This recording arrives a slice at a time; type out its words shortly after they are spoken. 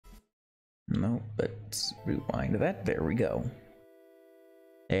No, let's rewind to that. There we go.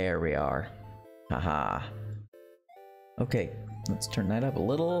 There we are. Haha. Okay, let's turn that up a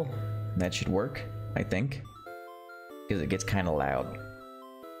little. That should work, I think. Because it gets kind of loud.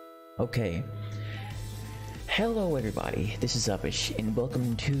 Okay. Hello everybody, this is Uppish, and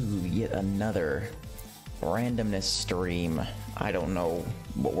welcome to yet another randomness stream. I don't know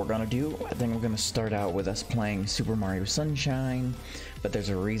what we're gonna do. I think we're gonna start out with us playing Super Mario Sunshine, but there's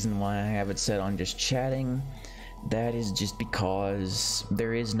a reason why I have it set on just chatting. That is just because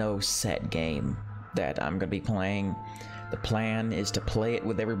there is no set game that I'm gonna be playing. The plan is to play it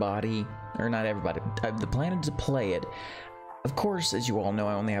with everybody, or not everybody, the plan is to play it. Of course, as you all know,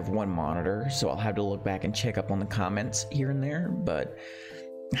 I only have one monitor, so I'll have to look back and check up on the comments here and there, but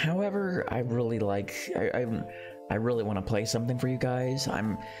however, I really like, I really want to play something for you guys.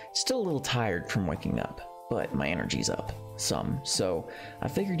 I'm still a little tired from waking up, but my energy's up some, so I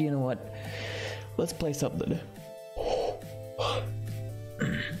figured, you know what, let's play something.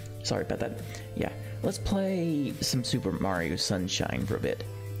 Sorry about that. Yeah, let's play some Super Mario Sunshine for a bit,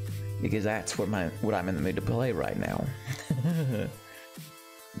 because that's what I'm in the mood to play right now.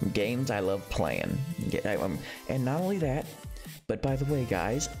 Games I love playing. And not only that, but by the way,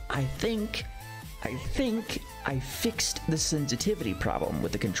 guys, I think I fixed the sensitivity problem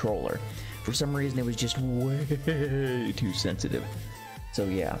with the controller. For some reason, it was just way too sensitive. So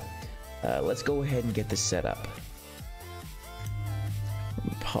yeah, let's go ahead and get this set up.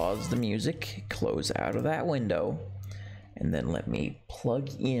 Pause the music, close out of that window, and then let me plug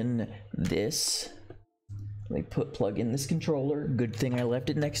in this. Let me plug in this controller. Good thing I left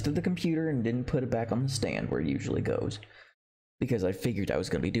it next to the computer and didn't put it back on the stand where it usually goes, because I figured I was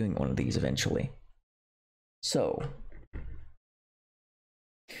going to be doing one of these eventually. So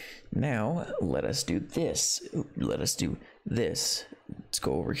now let us do this. Let's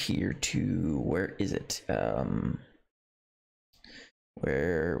go over here to, where is it?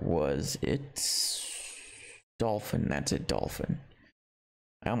 Where was it? Dolphin, that's it, Dolphin.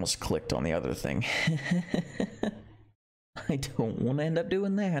 I almost clicked on the other thing. I don't want to end up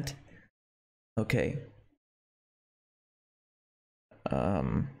doing that. Okay.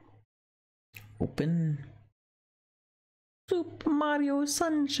 Open Super Mario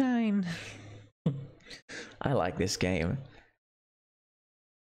Sunshine. I like this game.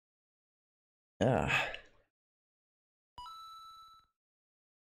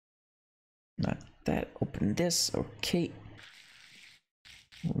 Not that. Open this. Okay.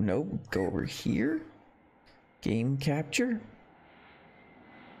 No, go over here. Game capture.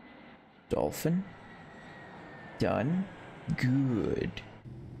 Dolphin. Done. Good.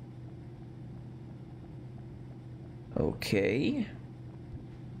 Okay.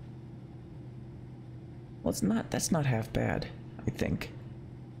 Well, that's not half bad, I think.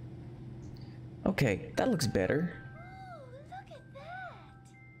 Okay, that looks better. Oh, look at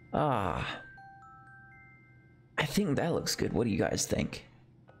that. Ah. I think that looks good. What do you guys think?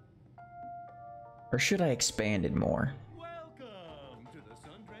 Or should I expand it more? Welcome to the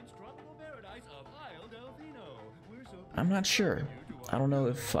sun-drenched tropical paradise of Isle Delfino. We're so I'm not sure. I don't know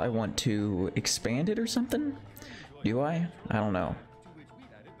if I want to expand it or something. Do I? I don't know. to which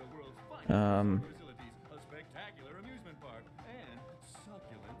we've added the world's finest facilities, a spectacular amusement park, and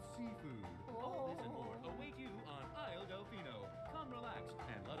succulent seafood. All this and more await you on Isle Delfino. Come relax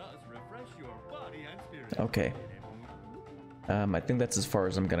and let us refresh your body and spirit. Okay. I think that's as far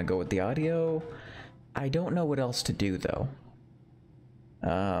as I'm gonna go with the audio. I don't know what else to do though.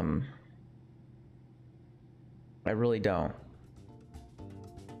 I really don't.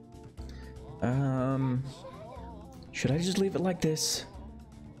 Should I just leave it like this?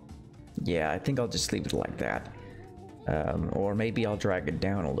 Yeah, I think I'll just leave it like that. Or maybe I'll drag it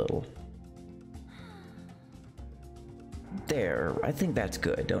down a little. There, I think that's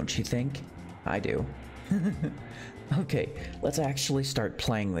good, don't you think? I do. Okay, let's actually start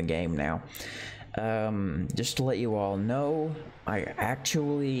playing the game now. Just to let you all know, I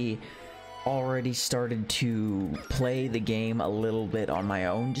actually already started to play the game a little bit on my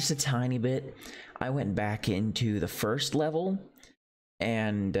own, just a tiny bit. I went back into the first level,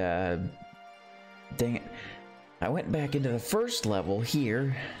 and dang it, I went back into the first level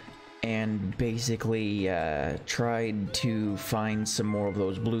here, and basically tried to find some more of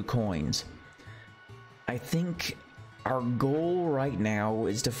those blue coins. I think our goal right now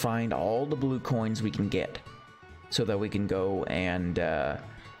is to find all the blue coins we can get, so that we can go and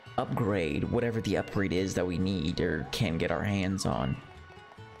upgrade whatever the upgrade is that we need or can get our hands on.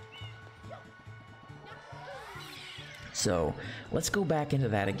 So let's go back into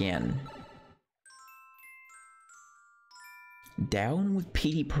that again. Down with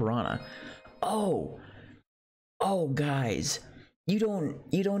Petey Piranha. Oh, oh, guys, you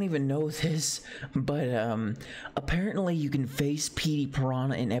don't even know this, but apparently you can face Petey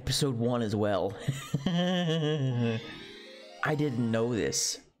Piranha in episode 1 as well. I didn't know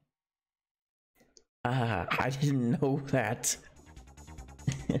this. I didn't know that.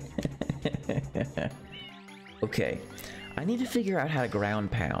 Okay, I need to figure out how to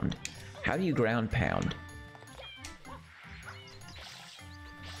ground pound. How do you ground pound?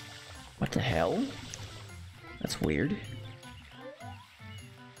 What the hell? That's weird.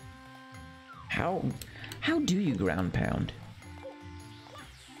 How do you ground pound?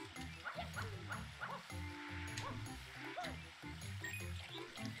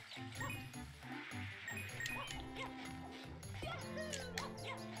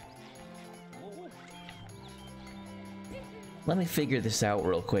 Let me figure this out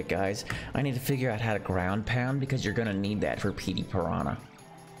real quick, guys. I need to figure out how to ground pound because you're gonna need that for Petey Piranha.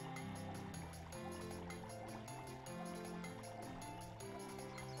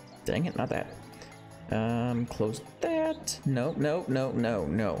 Dang it, not that. Close that. No, no, no, no,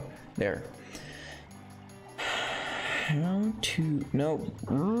 no. There. How to...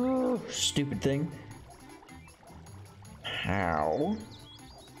 No. Stupid thing. How?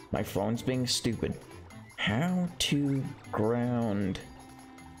 My phone's being stupid. How to ground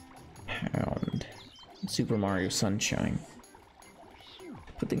pound Super Mario Sunshine.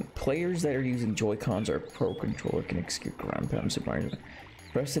 Putting players that are using Joy-Cons or Pro Controller can execute ground pound Super Mario.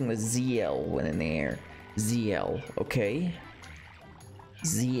 Pressing the ZL when in the air. ZL, okay?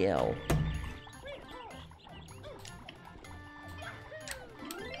 ZL.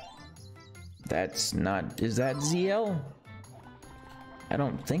 That's not... Is that ZL? I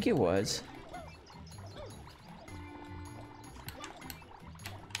don't think it was.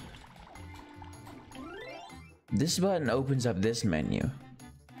 This button opens up this menu.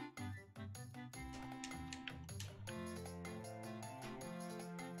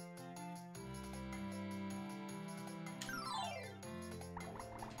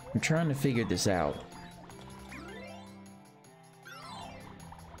 I'm trying to figure this out.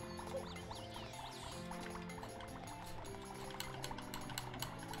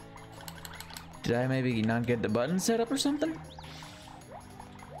 Did I maybe not get the button set up or something?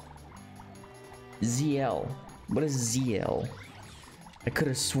 ZL. What is ZL? I could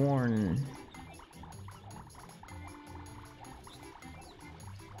have sworn...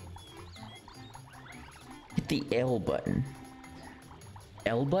 Hit the L button.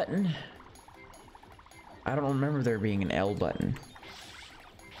 L button? I don't remember there being an L button.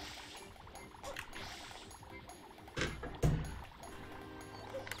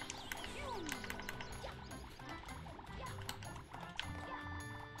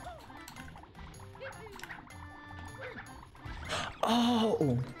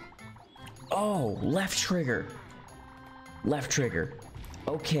 Oh! Oh, left trigger. Left trigger.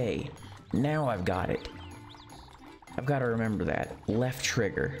 Okay, now I've got it. I've got to remember that. Left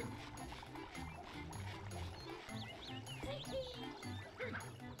trigger.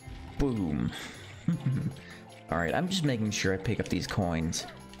 Boom. Alright, I'm just making sure I pick up these coins.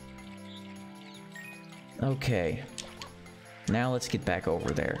 Okay. Now let's get back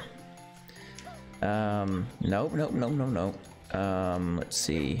over there. Nope, nope, no, no, no. Let's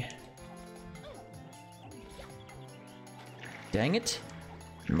see. Dang it.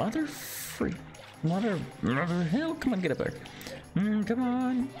 Mother hell, come on, get up there. Come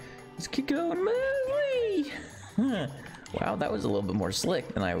on. Let's keep going. Wow, that was a little bit more slick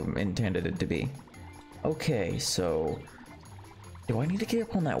than I intended it to be. Okay, so... Do I need to get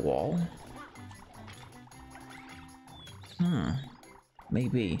up on that wall?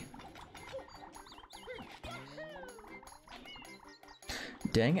 Maybe.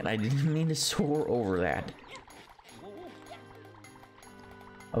 Dang it, I didn't mean to soar over that.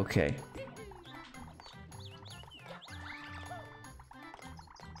 Okay.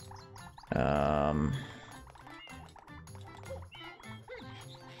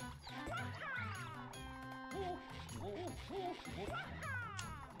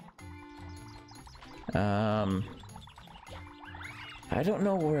 I don't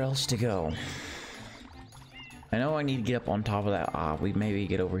know where else to go. I know I need to get up on top of that. We maybe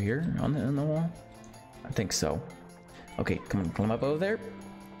get over here on the wall. I think so. Okay, come up over there.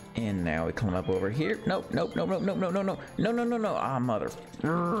 And now we climb up over here. Nope, nope, nope, nope, nope, no, no, no, no, no, no, no. Ah, mother.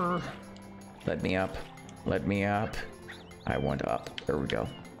 Let me up. Let me up. I went up. There we go.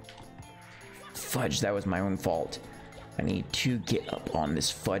 Fudge, that was my own fault. I need to get up on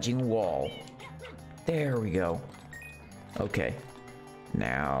this fudging wall. There we go. Okay.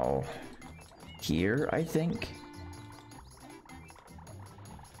 Now, here, I think.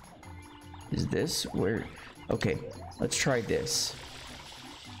 Is this where... Okay, let's try this.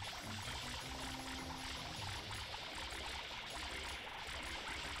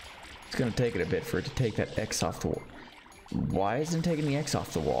 It's gonna take it a bit for it to take that X off the wall. Why isn't it taking the X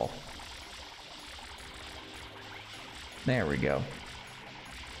off the wall? There we go.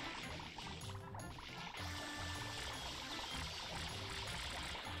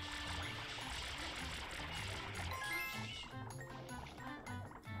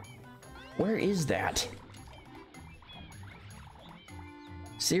 Where is that?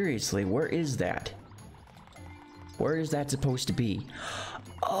 Seriously, where is that? Where is that supposed to be?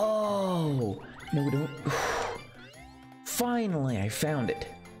 Oh! No, don't... Finally, I found it.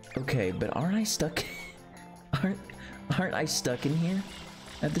 Okay, but aren't I stuck... Aren't I stuck in here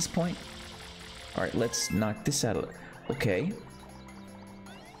at this point? Alright, let's knock this out of... Okay.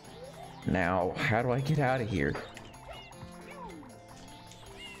 Now, how do I get out of here?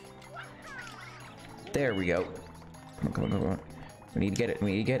 There we go. Come on, come on, come on. We need to get it.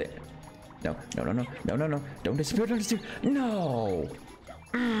 We need to get it. No, no, no, no, no, no, no. Don't disappear, don't disappear. No!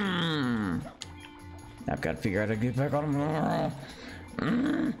 I've got to figure out how to get back on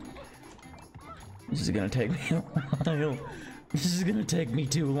him. This is gonna take me a while. This is gonna take me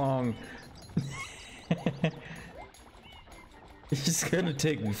too long. This is gonna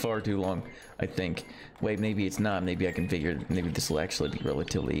take me far too long, I think. Wait, maybe it's not. Maybe I can figure... Maybe this will actually be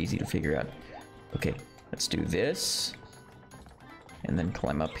relatively easy to figure out. Okay, let's do this. And then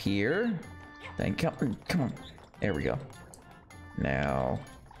climb up here. Then come on. There we go. Now...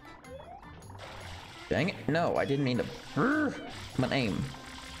 Dang it. No, I didn't mean to... Come on, aim.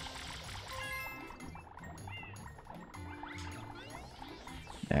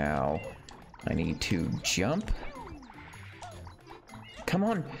 Now, I need to jump. Come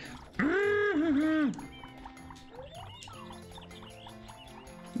on.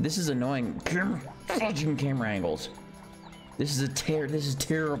 This is annoying. Fudging camera angles. This is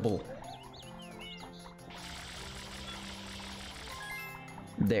terrible.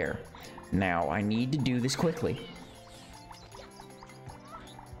 There. Now, I need to do this quickly.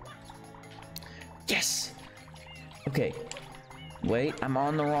 Yes! Okay. Wait, I'm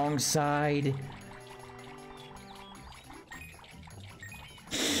on the wrong side.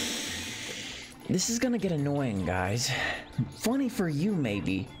 This is gonna get annoying, guys. Funny for you,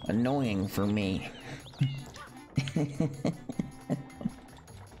 maybe. Annoying for me.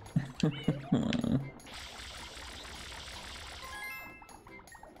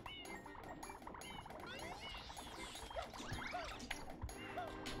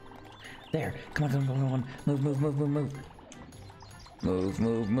 There. Come on, come on, come on. Move, move, move, move, move. Move,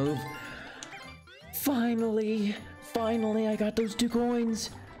 move, move. Finally! Finally, I got those 2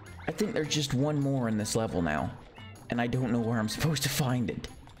 coins! I think there's just one more in this level now. And I don't know where I'm supposed to find it.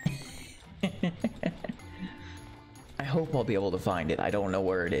 I hope I'll be able to find it. I don't know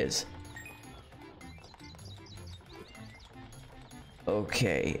where it is.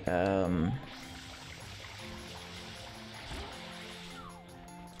 Okay,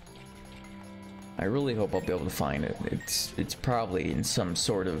 I really hope I'll be able to find it. It's probably in some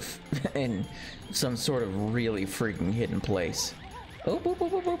sort of really freaking hidden place. Oh, oh, oh,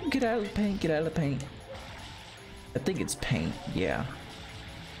 oh, oh, get out of the paint, get out of the paint. I think it's paint, yeah.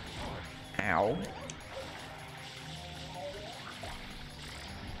 Ow.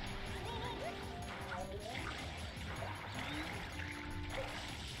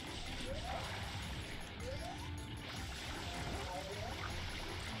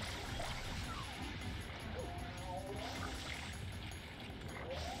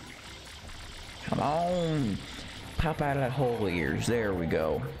 Come on, pop out of that hole of yours. There we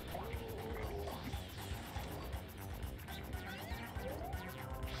go.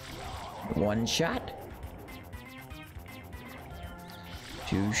 One shot.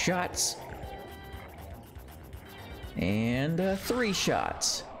 2 shots. And 3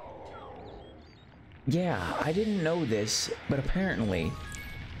 shots. Yeah, I didn't know this, but apparently,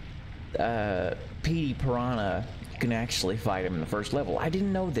 PD Piranha, you can actually fight him in the first level. I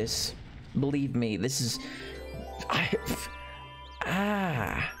didn't know this. Believe me, this is...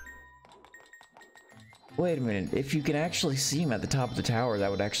 Wait a minute, if you can actually see him at the top of the tower, that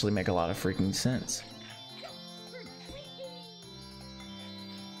would actually make a lot of freaking sense.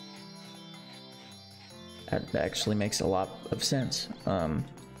 That actually makes a lot of sense. Well,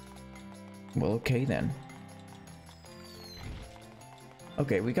 okay then.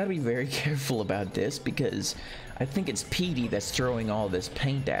 Okay, we gotta be very careful about this because I think it's Petey that's throwing all this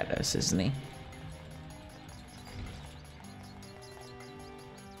paint at us, isn't he?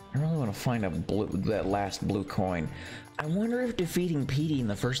 I really want want to find that last blue coin. I wonder if defeating Petey in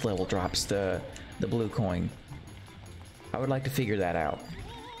the first level drops the blue coin. I would like to figure that out.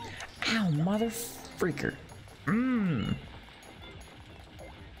 Ow, mother freaker.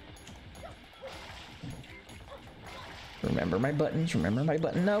 Remember my buttons, remember my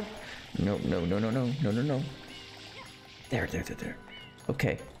button. No. No, no, no, no, no, no, no, no. There.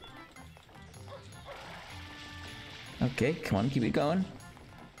 Okay. Okay, come on, keep it going.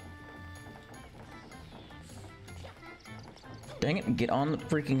 Dang it, get on the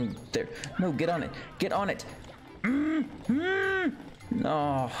freaking there. No, get on it. Get on it.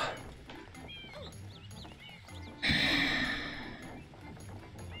 No.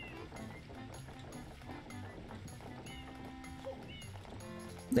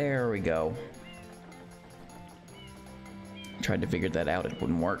 There we go. Tried to figure that out, it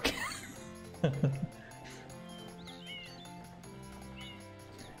wouldn't work.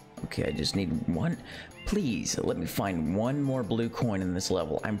 Okay, I just need one. Please, let me find one more blue coin in this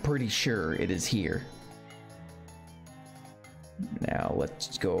level. I'm pretty sure it is here. Now,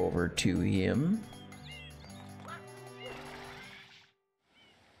 let's go over to him.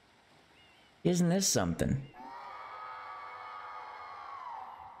 Isn't this something?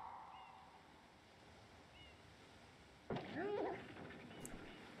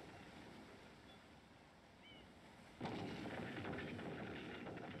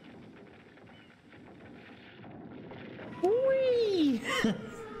 Whee!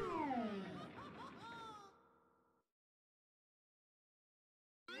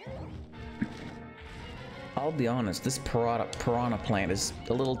 I'll be honest, this piranha plant is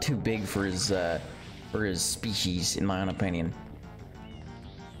a little too big for his species, in my own opinion.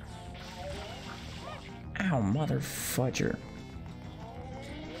 Ow, mother fudger.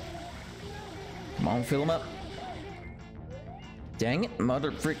 Come on, fill him up. Dang it,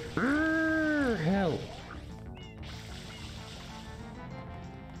 mother frick. Hell.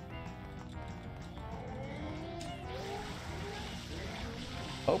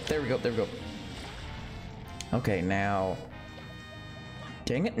 Oh, there we go, there we go. Okay, now.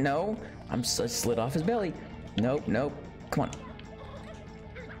 Dang it, no. I slid off his belly. Nope, nope. Come on.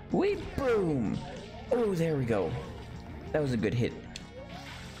 Wee boom. Oh, there we go. That was a good hit.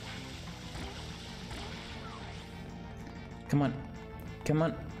 Come on. Come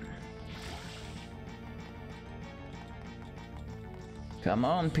on. Come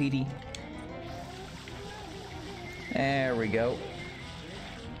on, Petey. There we go.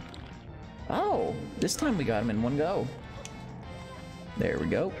 Oh, this time we got him in one go. There we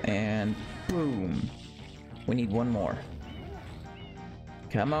go, and boom. We need one more.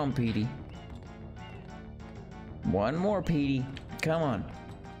 Come on, Petey. One more, Petey. Come on.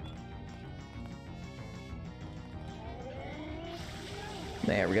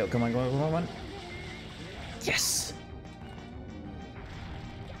 There we go. Come on, come on, come on. Yes.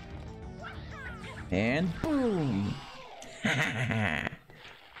 And boom.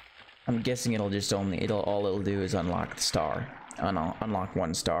 I'm guessing all it'll do is unlock the star. Unlock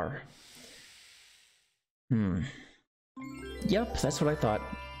one star. Yep, that's what I thought.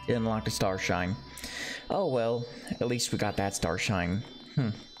 It unlocked a star shine. Oh well, at least we got that star shine.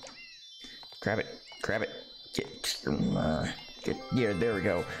 Grab it, grab it. Yeah, there we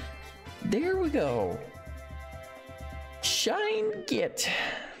go. There we go. Shine get.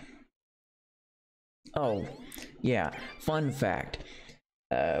 Oh, yeah, fun fact.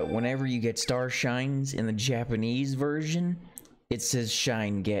 Whenever you get star shines in the Japanese version, it says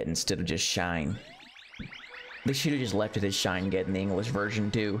shine get instead of just shine. They should have just left it as shine get in the English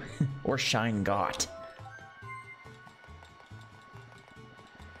version too. Or shine got.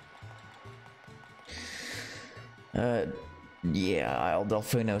 Yeah, I'll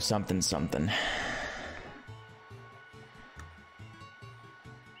definitely know something.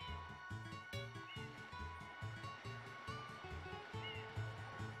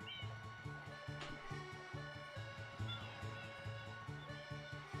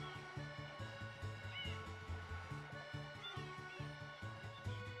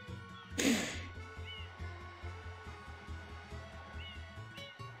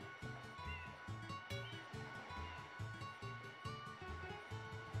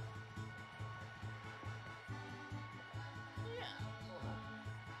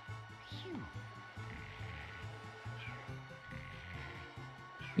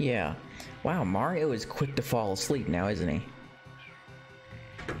 Yeah. Wow, Mario is quick to fall asleep now, isn't he?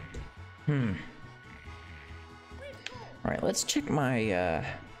 Alright, let's check my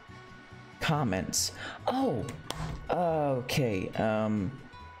comments. Oh! Okay,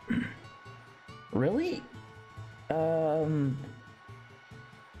 really?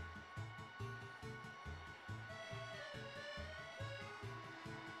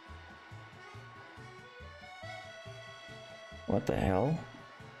 What the hell?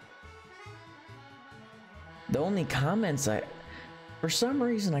 The only comments for some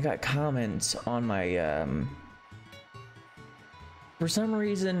reason I got comments on my, for some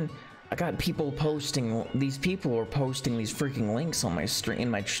reason I got people posting, these people were posting these freaking links on my stream,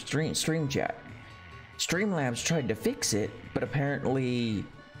 in my stream chat. Streamlabs tried to fix it, but apparently,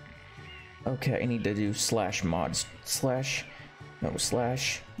 okay, I need to do /mod, /mod.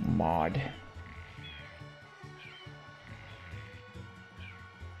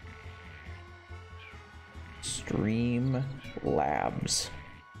 Streamlabs.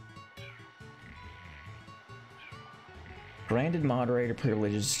 Granted moderator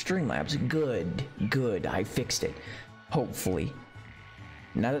privileges, Streamlabs. Good, I fixed it. Hopefully.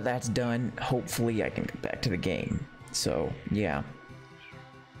 Now that that's done, hopefully I can get back to the game. So, yeah.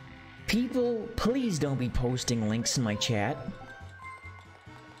 People, please don't be posting links in my chat.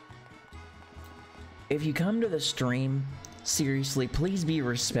 If you come to the stream, seriously, please be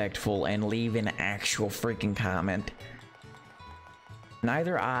respectful and leave an actual freaking comment.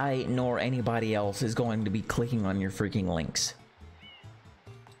 Neither I nor anybody else is going to be clicking on your freaking links.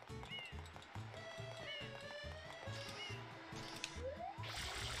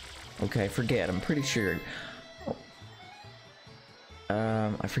 Okay, forget. I'm pretty sure.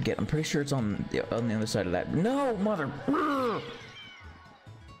 I forget. I'm pretty sure it's on the other side of that. No, mother.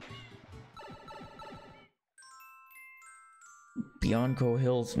 Beyond Coal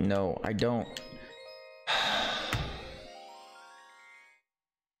Hills? No, I don't.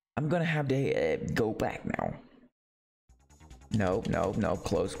 I'm gonna have to go back now. No,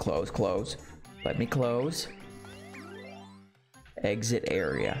 close. Let me close. Exit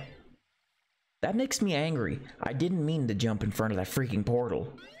area. That makes me angry. I didn't mean to jump in front of that freaking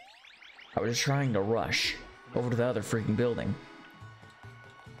portal. I was just trying to rush over to the other freaking building.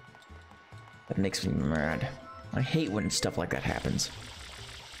 That makes me mad. I hate when stuff like that happens.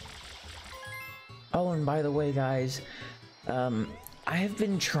 Oh, and by the way, guys, I have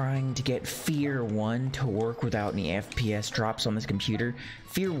been trying to get Fear 1 to work without any FPS drops on this computer.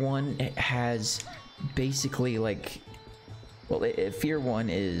 Fear 1 has basically like, well, Fear 1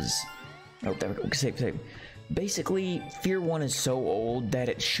 is, oh, save. Basically, Fear 1 is so old that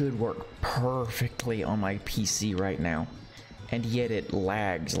it should work perfectly on my PC right now, and yet it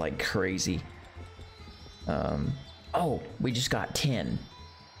lags like crazy. Oh, we just got 10.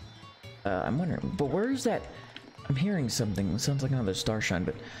 I'm wondering, but where is that? I'm hearing something. It sounds like another Starshine,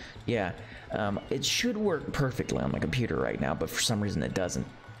 but yeah, it should work perfectly on my computer right now, but for some reason it doesn't.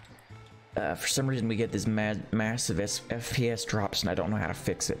 For some reason we get this massive FPS drops, and I don't know how to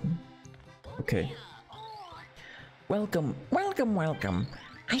fix it. Okay. Welcome.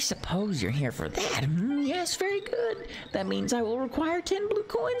 I suppose you're here for that. Yes, very good. That means I will require 10 blue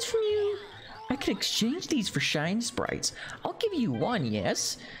coins from you. I could exchange these for shine sprites. I'll give you 1,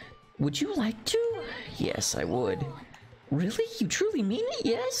 yes. Would you like to? Yes, I would. Really? You truly mean it?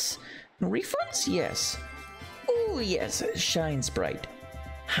 Yes? Refunds? Yes. Oh, yes, shine sprite.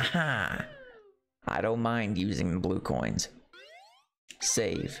 Haha. I don't mind using the blue coins.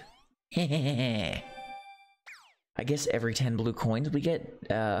 Save. Hehehe. I guess every 10 blue coins we get,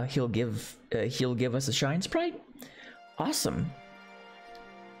 he'll give us a shine sprite? Awesome.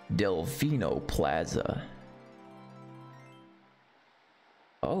 Delfino Plaza.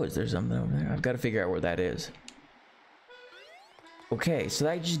 Oh, is there something over there? I've got to figure out where that is. Okay, so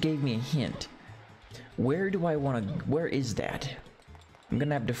that just gave me a hint. Where do I want to... Where is that? I'm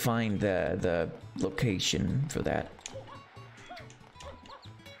gonna have to find the location for that.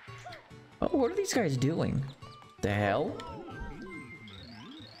 Oh, what are these guys doing? The hell?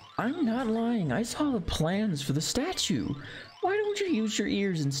 I'm not lying. I saw the plans for the statue. Why don't you use your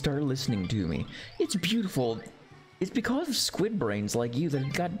ears and start listening to me? It's beautiful. It's because of squid brains like you that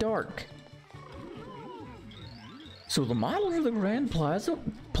it got dark. So the model for the Grand Plaza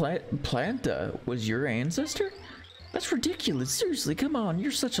Planta was your ancestor? That's ridiculous. Seriously, come on.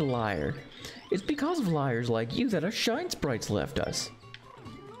 You're such a liar. It's because of liars like you that our shine sprites left us.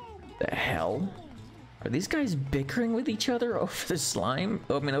 The hell? Are these guys bickering with each other over the slime?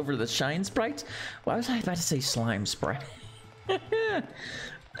 I mean, over the shine sprites? Why was I about to say slime sprite?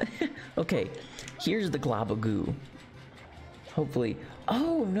 Okay, here's the glob of goo. Hopefully.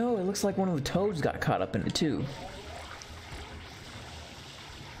 Oh no, it looks like one of the toads got caught up in it too.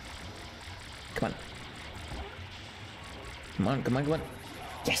 Come on. Come on, come on, come on.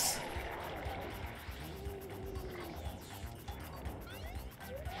 Yes!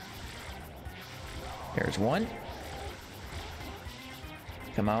 There's one.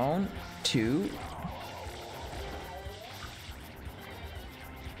 Come on. 2.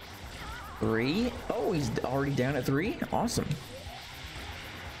 3. Oh, he's already down at 3. Awesome.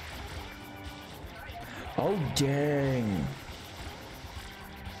 Oh, dang.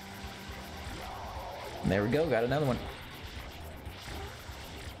 There we go. Got another one.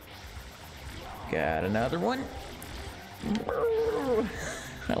 Got another one.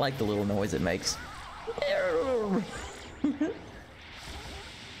 I like the little noise it makes.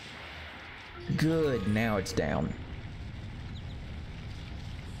 Good. Now it's down.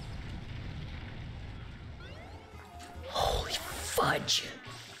 Holy fudge.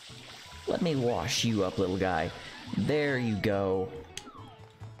 Let me wash you up, little guy. There you go.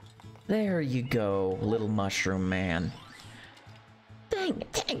 There you go, little mushroom man. Dang,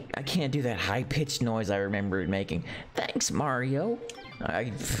 I can't do that high-pitched noise I remember making. Thanks, Mario.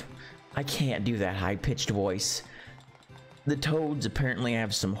 I can't do that high-pitched voice. The Toads apparently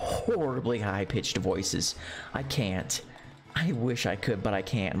have some horribly high-pitched voices. I can't. I wish I could, but I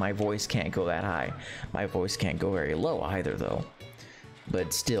can't. My voice can't go that high. My voice can't go very low either, though.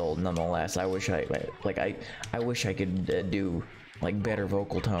 But still, nonetheless, I wish I wish I could do like better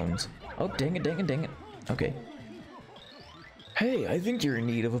vocal tones. Oh, dang it, dang it, dang it. Okay. Hey, I think you're in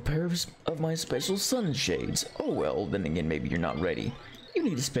need of a pair of my special sunshades. Oh well, then again, maybe you're not ready. You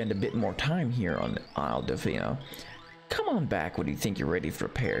need to spend a bit more time here on Isle Delfino. Come on back when you think you're ready for a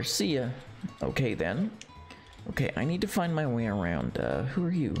pair. See ya. Okay then. Okay, I need to find my way around. Who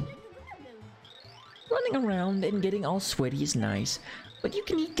are you? Running around and getting all sweaty is nice, but you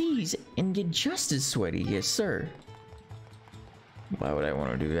can eat these and get just as sweaty, yes sir. Why would I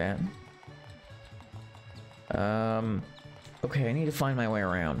want to do that? Okay, I need to find my way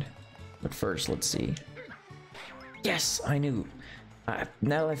around. But first, let's see. Yes, I knew.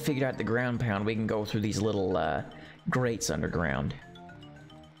 Now that I figured out the ground pound, we can go through these little grates underground.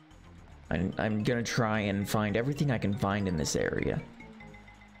 I'm gonna try and find everything I can find in this area.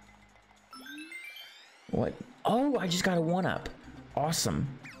 What? Oh, I just got a 1-up. Awesome.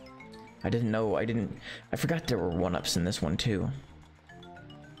 I didn't know, I forgot there were 1-ups in this one too.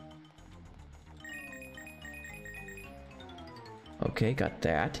 Okay, got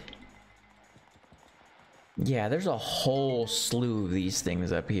that. Yeah, there's a whole slew of these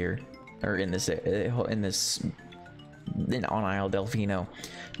things up here, or on Isle Delfino.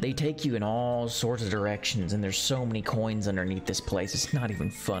 They take you in all sorts of directions, and there's so many coins underneath this place. It's not even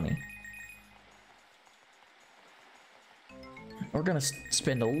funny. We're gonna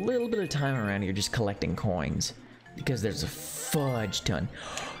spend a little bit of time around here just collecting coins, because there's a fudge ton.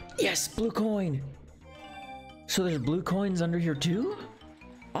 Yes, blue coin. So there's blue coins under here too?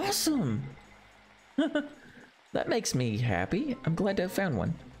 Awesome! That makes me happy. I'm glad to have found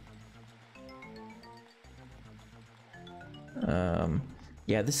one.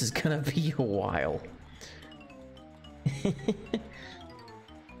 Yeah, this is gonna be a while.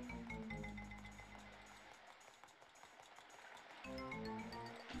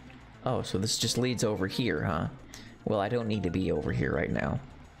 Oh, so this just leads over here, huh? Well, I don't need to be over here right now.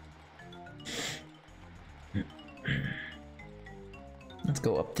 Let's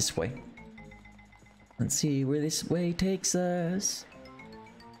go up this way. Let's see where this way takes us.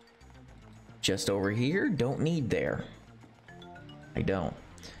 Just over here? Don't need there. I don't.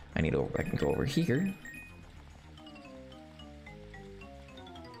 I can go over here.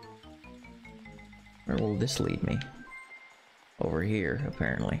 Where will this lead me? Over here,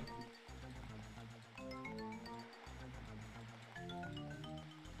 apparently.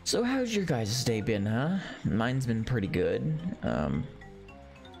 So how's your guys' day been, huh? Mine's been pretty good.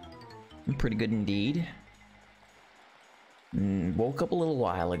 Pretty good indeed. Woke up a little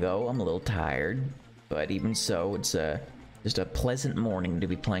while ago. I'm a little tired, but even so, it's just a pleasant morning to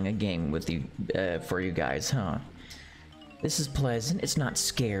be playing a game with you, for you guys, huh? This is pleasant. It's not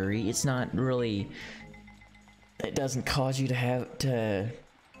scary. It's not really. It doesn't cause you to have to.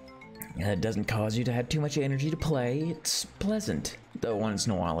 It doesn't cause you to have too much energy to play. It's pleasant, though once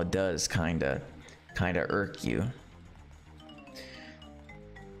in a while it does kinda irk you.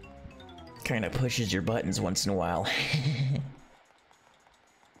 Kinda pushes your buttons once in a while.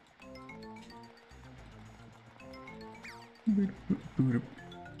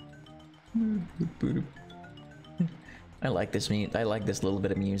 I like this little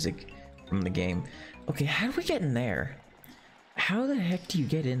bit of music from the game. Okay, how do we get in there? How the heck do you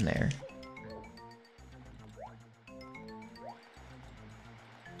get in there?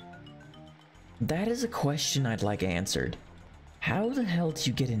 That is a question I'd like answered. How the hell do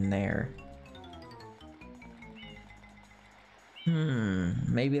you get in there?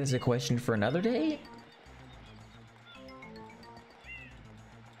 Maybe that's a question for another day?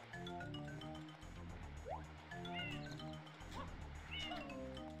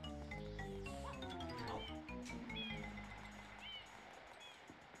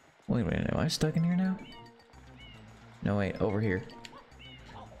 Wait a minute, am I stuck in here now? No, wait, over here.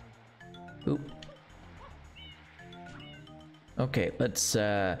 Oop. Okay, let's,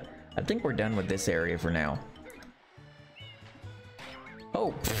 I think we're done with this area for now.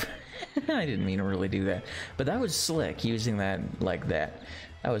 Oh, I didn't mean to really do that. But that was slick, using that like that.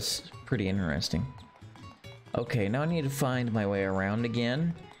 That was pretty interesting. Okay, now I need to find my way around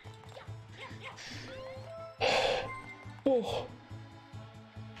again. Oh.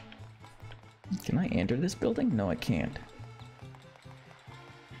 Can I enter this building? No, I can't.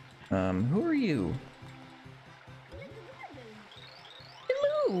 Who are you?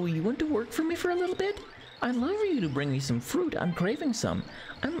 Hello, you want to work for me for a little bit? I'd love for you to bring me some fruit. I'm craving some.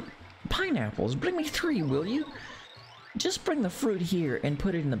 Pineapples. Bring me 3, will you? Just bring the fruit here and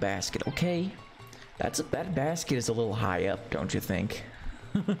put it in the basket, okay? That basket is a little high up, don't you think?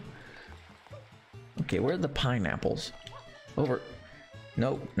 Okay, where are the pineapples? Over.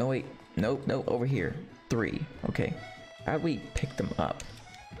 No, wait. No, over here. 3. Okay. How do we pick them up?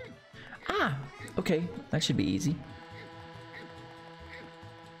 Ah! Okay, that should be easy.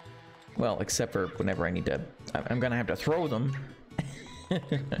 Well, except for whenever I need to... I'm gonna have to throw them.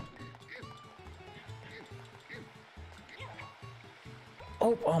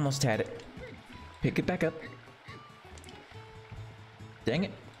 Oh, almost had it. Pick it back up. Dang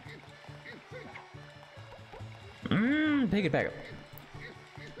it. Pick it back up.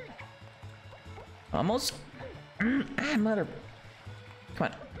 Almost. Mother. Come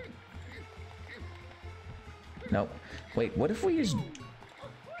on. Nope. Wait, what if we use...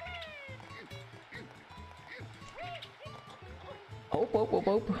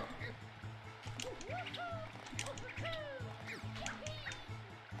 Oh.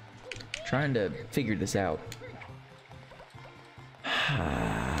 Trying to figure this out.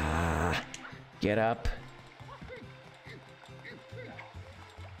 Get up.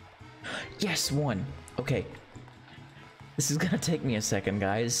 Yes, 1. Okay. This is gonna take me a second,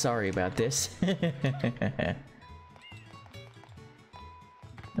 guys. Sorry about this.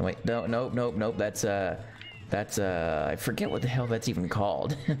 No, wait. Nope. That's I forget what the hell that's even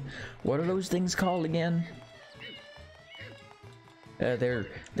called. What are those things called again?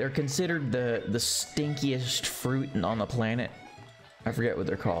 They're considered the stinkiest fruit on the planet. I forget what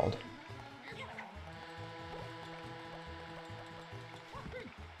they're called.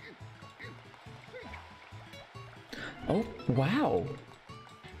 Oh, wow.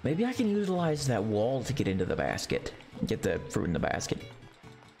 Maybe I can utilize that wall to get into the basket. Get the fruit in the basket.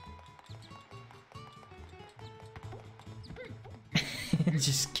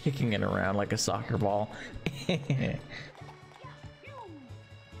 Just kicking it around like a soccer ball.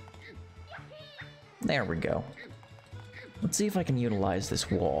 There we go. Let's see if I can utilize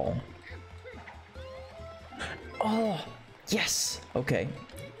this wall. Oh, yes. Okay.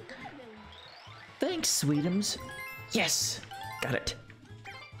 Thanks, Sweetums. Yes, got it.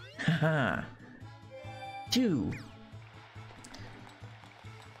 Haha. 2.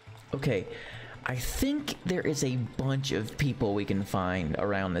 Okay. I think there is a bunch of people we can find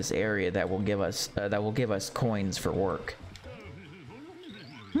around this area that will give us coins for work.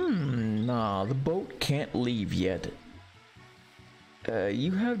 Nah, the boat can't leave yet.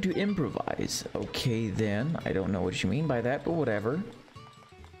 You have to improvise. Okay then, I don't know what you mean by that, but whatever.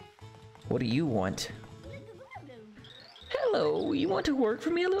 What do you want? Hello, you want to work for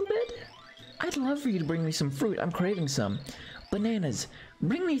me a little bit? I'd love for you to bring me some fruit. I'm craving some. Bananas.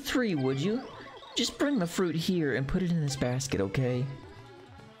 Bring me 3, would you? Just bring the fruit here and put it in this basket, okay?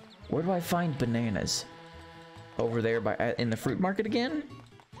 Where do I find bananas? Over there in the fruit market again?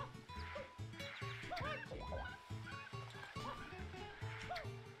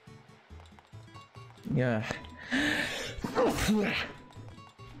 Yeah.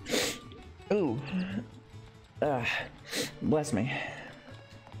 Ooh. Bless me.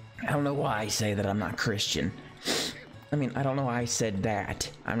 I don't know why I say that I'm not Christian. I mean, I don't know why I said that.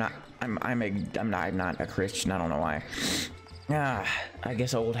 I'm not a Christian. I don't know why. I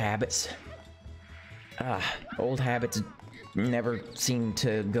guess old habits. Old habits never seem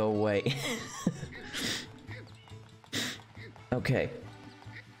to go away. Okay.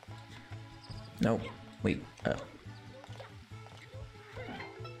 Nope. Wait. Oh.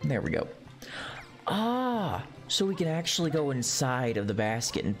 There we go. Ah, so we can actually go inside of the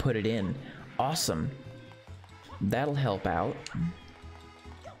basket and put it in. Awesome. That'll help out.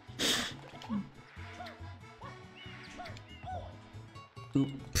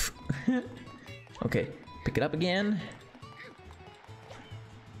 Oops. Okay, pick it up again.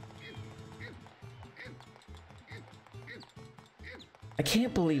 I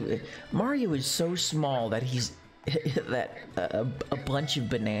can't believe it. Mario is so small that he's that a bunch of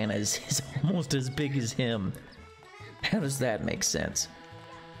bananas is almost as big as him. How does that make sense?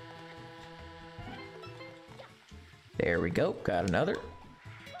 There we go, got another.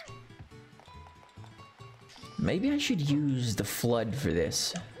 Maybe I should use the flood for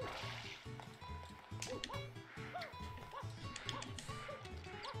this.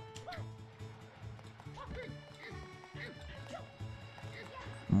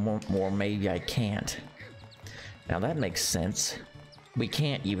 Or maybe I can't. Now that makes sense. We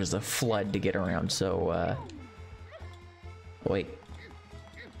can't use the flood to get around, so, wait.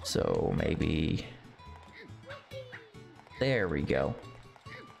 So, maybe... There we go.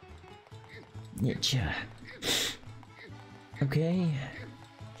 Yeah. Okay.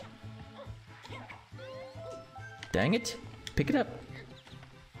 Dang it. Pick it up.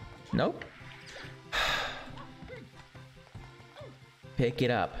 Nope. Pick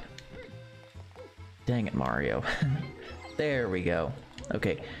it up. Dang it, Mario. There we go.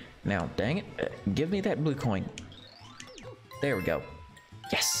 Okay, now, dang it. Give me that blue coin. There we go.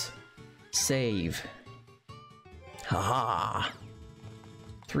 Yes! Save. Haha!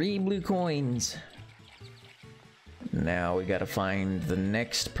 3 blue coins. Now we gotta find the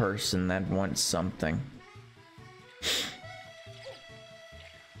next person that wants something.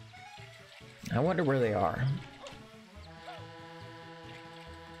 I wonder where they are.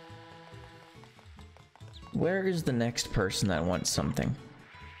 Where is the next person that wants something?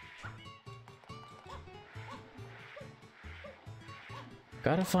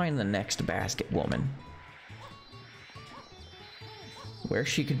 Gotta find the next basket woman. Where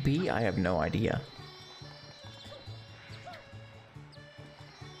she could be, I have no idea.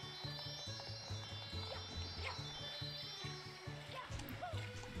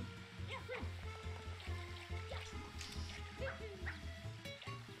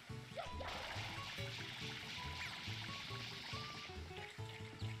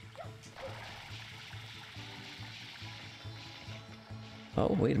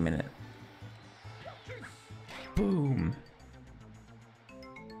 Oh, wait a minute. Boom.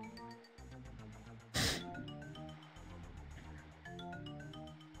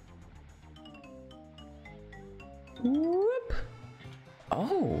 Whoop.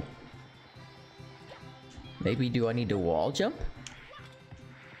 Oh. Maybe do I need to wall jump?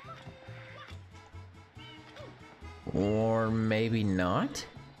 Or maybe not?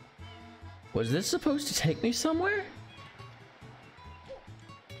 Was this supposed to take me somewhere?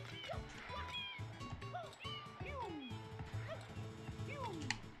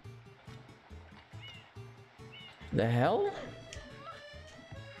 The hell?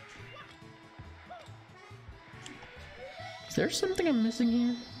 Is there something I'm missing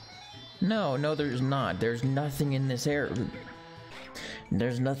here? No, there's not. There's nothing in this area.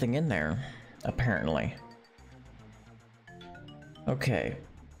 There's nothing in there, apparently. Okay.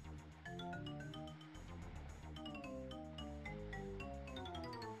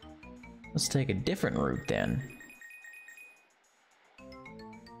 Let's take a different route then.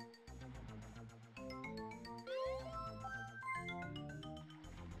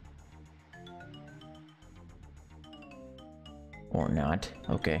 Or not.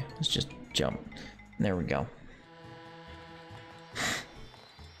 Okay, let's just jump. There we go.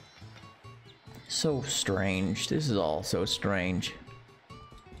 So strange. This is all so strange.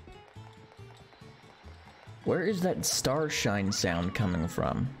 Where is that starshine sound coming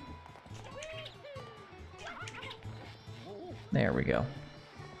from? There we go.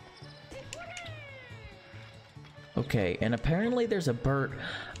 Okay, and apparently there's a bird.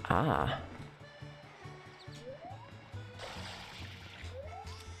 Ah.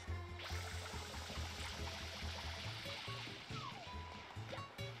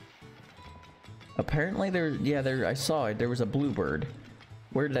 Apparently I saw it. There was a bluebird.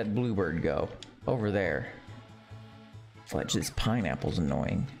 Where did that bluebird go? Over there. Fudge, this pineapple's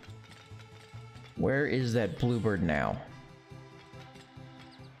annoying. Where is that bluebird now?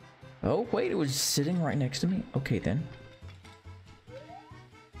 Oh, wait, it was sitting right next to me? Okay, then.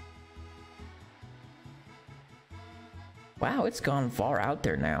 Wow, it's gone far out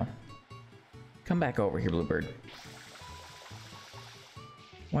there now. Come back over here, bluebird.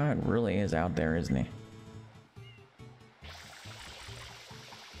 Wow, it really is out there, isn't he?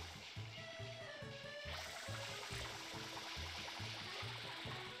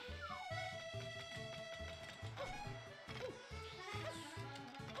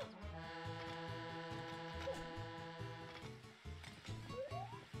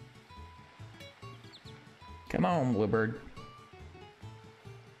 Come on, bluebird.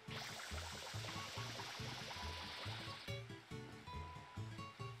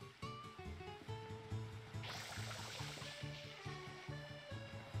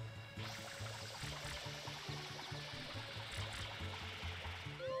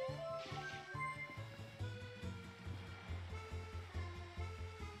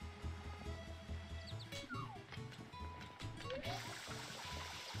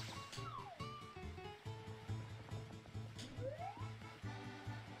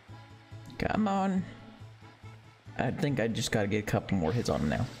 Come on. I think I just gotta get a couple more hits on him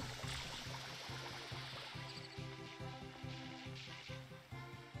now.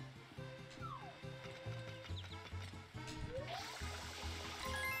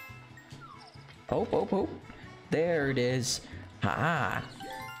 Oh, oh, oh. There it is. Ha!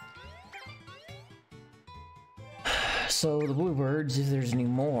 So the bluebirds, if there's any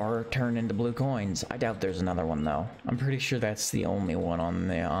more, turn into blue coins. I doubt there's another one though. I'm pretty sure that's the only one on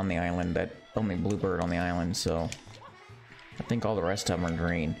the island, that only bluebird on the island, so I think all the rest of them are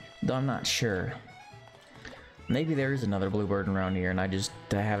green. Though I'm not sure. Maybe there is another bluebird around here and I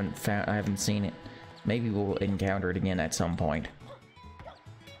haven't seen it. Maybe we'll encounter it again at some point.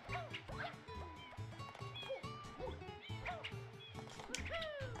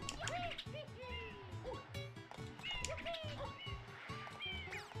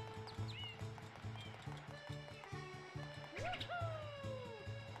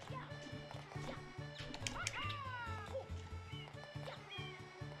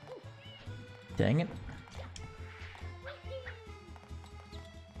 Dang it.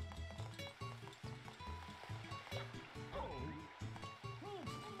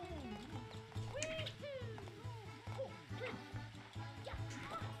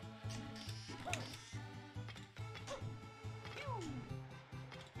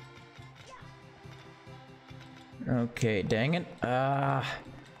 Okay, dang it.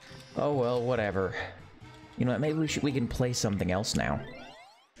 Oh well, whatever. You know what, maybe we can play something else now.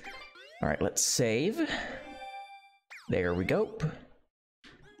 Alright, let's save. There we go.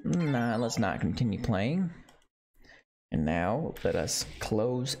 Nah, let's not continue playing. And now, let us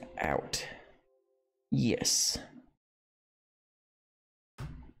close out. Yes.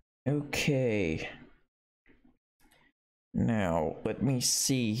 Okay. Now, let me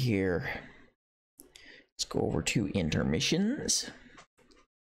see here. Let's go over to intermissions.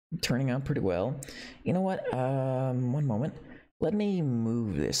 Turning out pretty well. You know what? One moment. Let me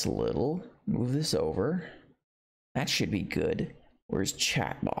move this a little. Move this over. That should be good. Where's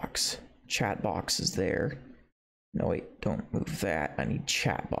chat box? Chat box is there. No, wait, don't move that. I need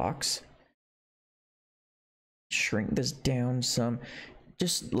chat box. Shrink this down some.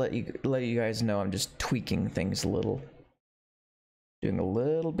 Just let you guys know I'm just tweaking things a little. Doing a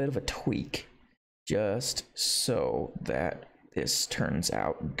little bit of a tweak. Just so that this turns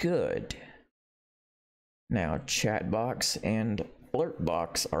out good. Now, chat box and alert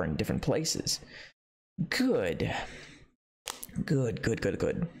box are in different places. Good. Good, good, good,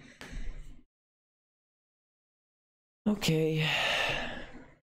 good. Okay.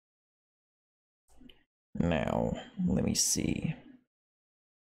 Now, let me see.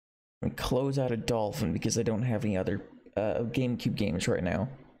 Let me close out a dolphin because I don't have any other GameCube games right now.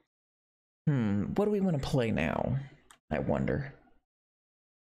 What do we want to play now? I wonder.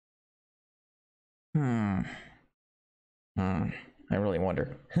 I really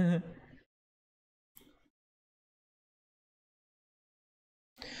wonder.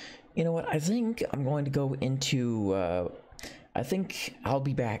 You know what? I think I'm going to go into, I think I'll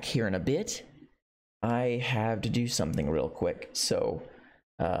be back here in a bit. I have to do something real quick, so,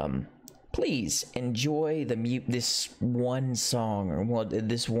 please enjoy this one song, or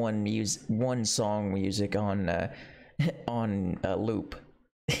this one song music on loop.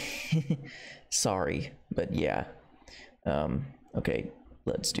 Sorry, but yeah. Okay,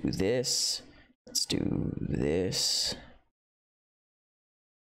 let's do this. Let's do this.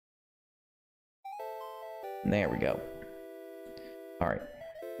 There we go. Alright.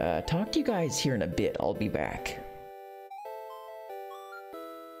 Talk to you guys here in a bit. I'll be back.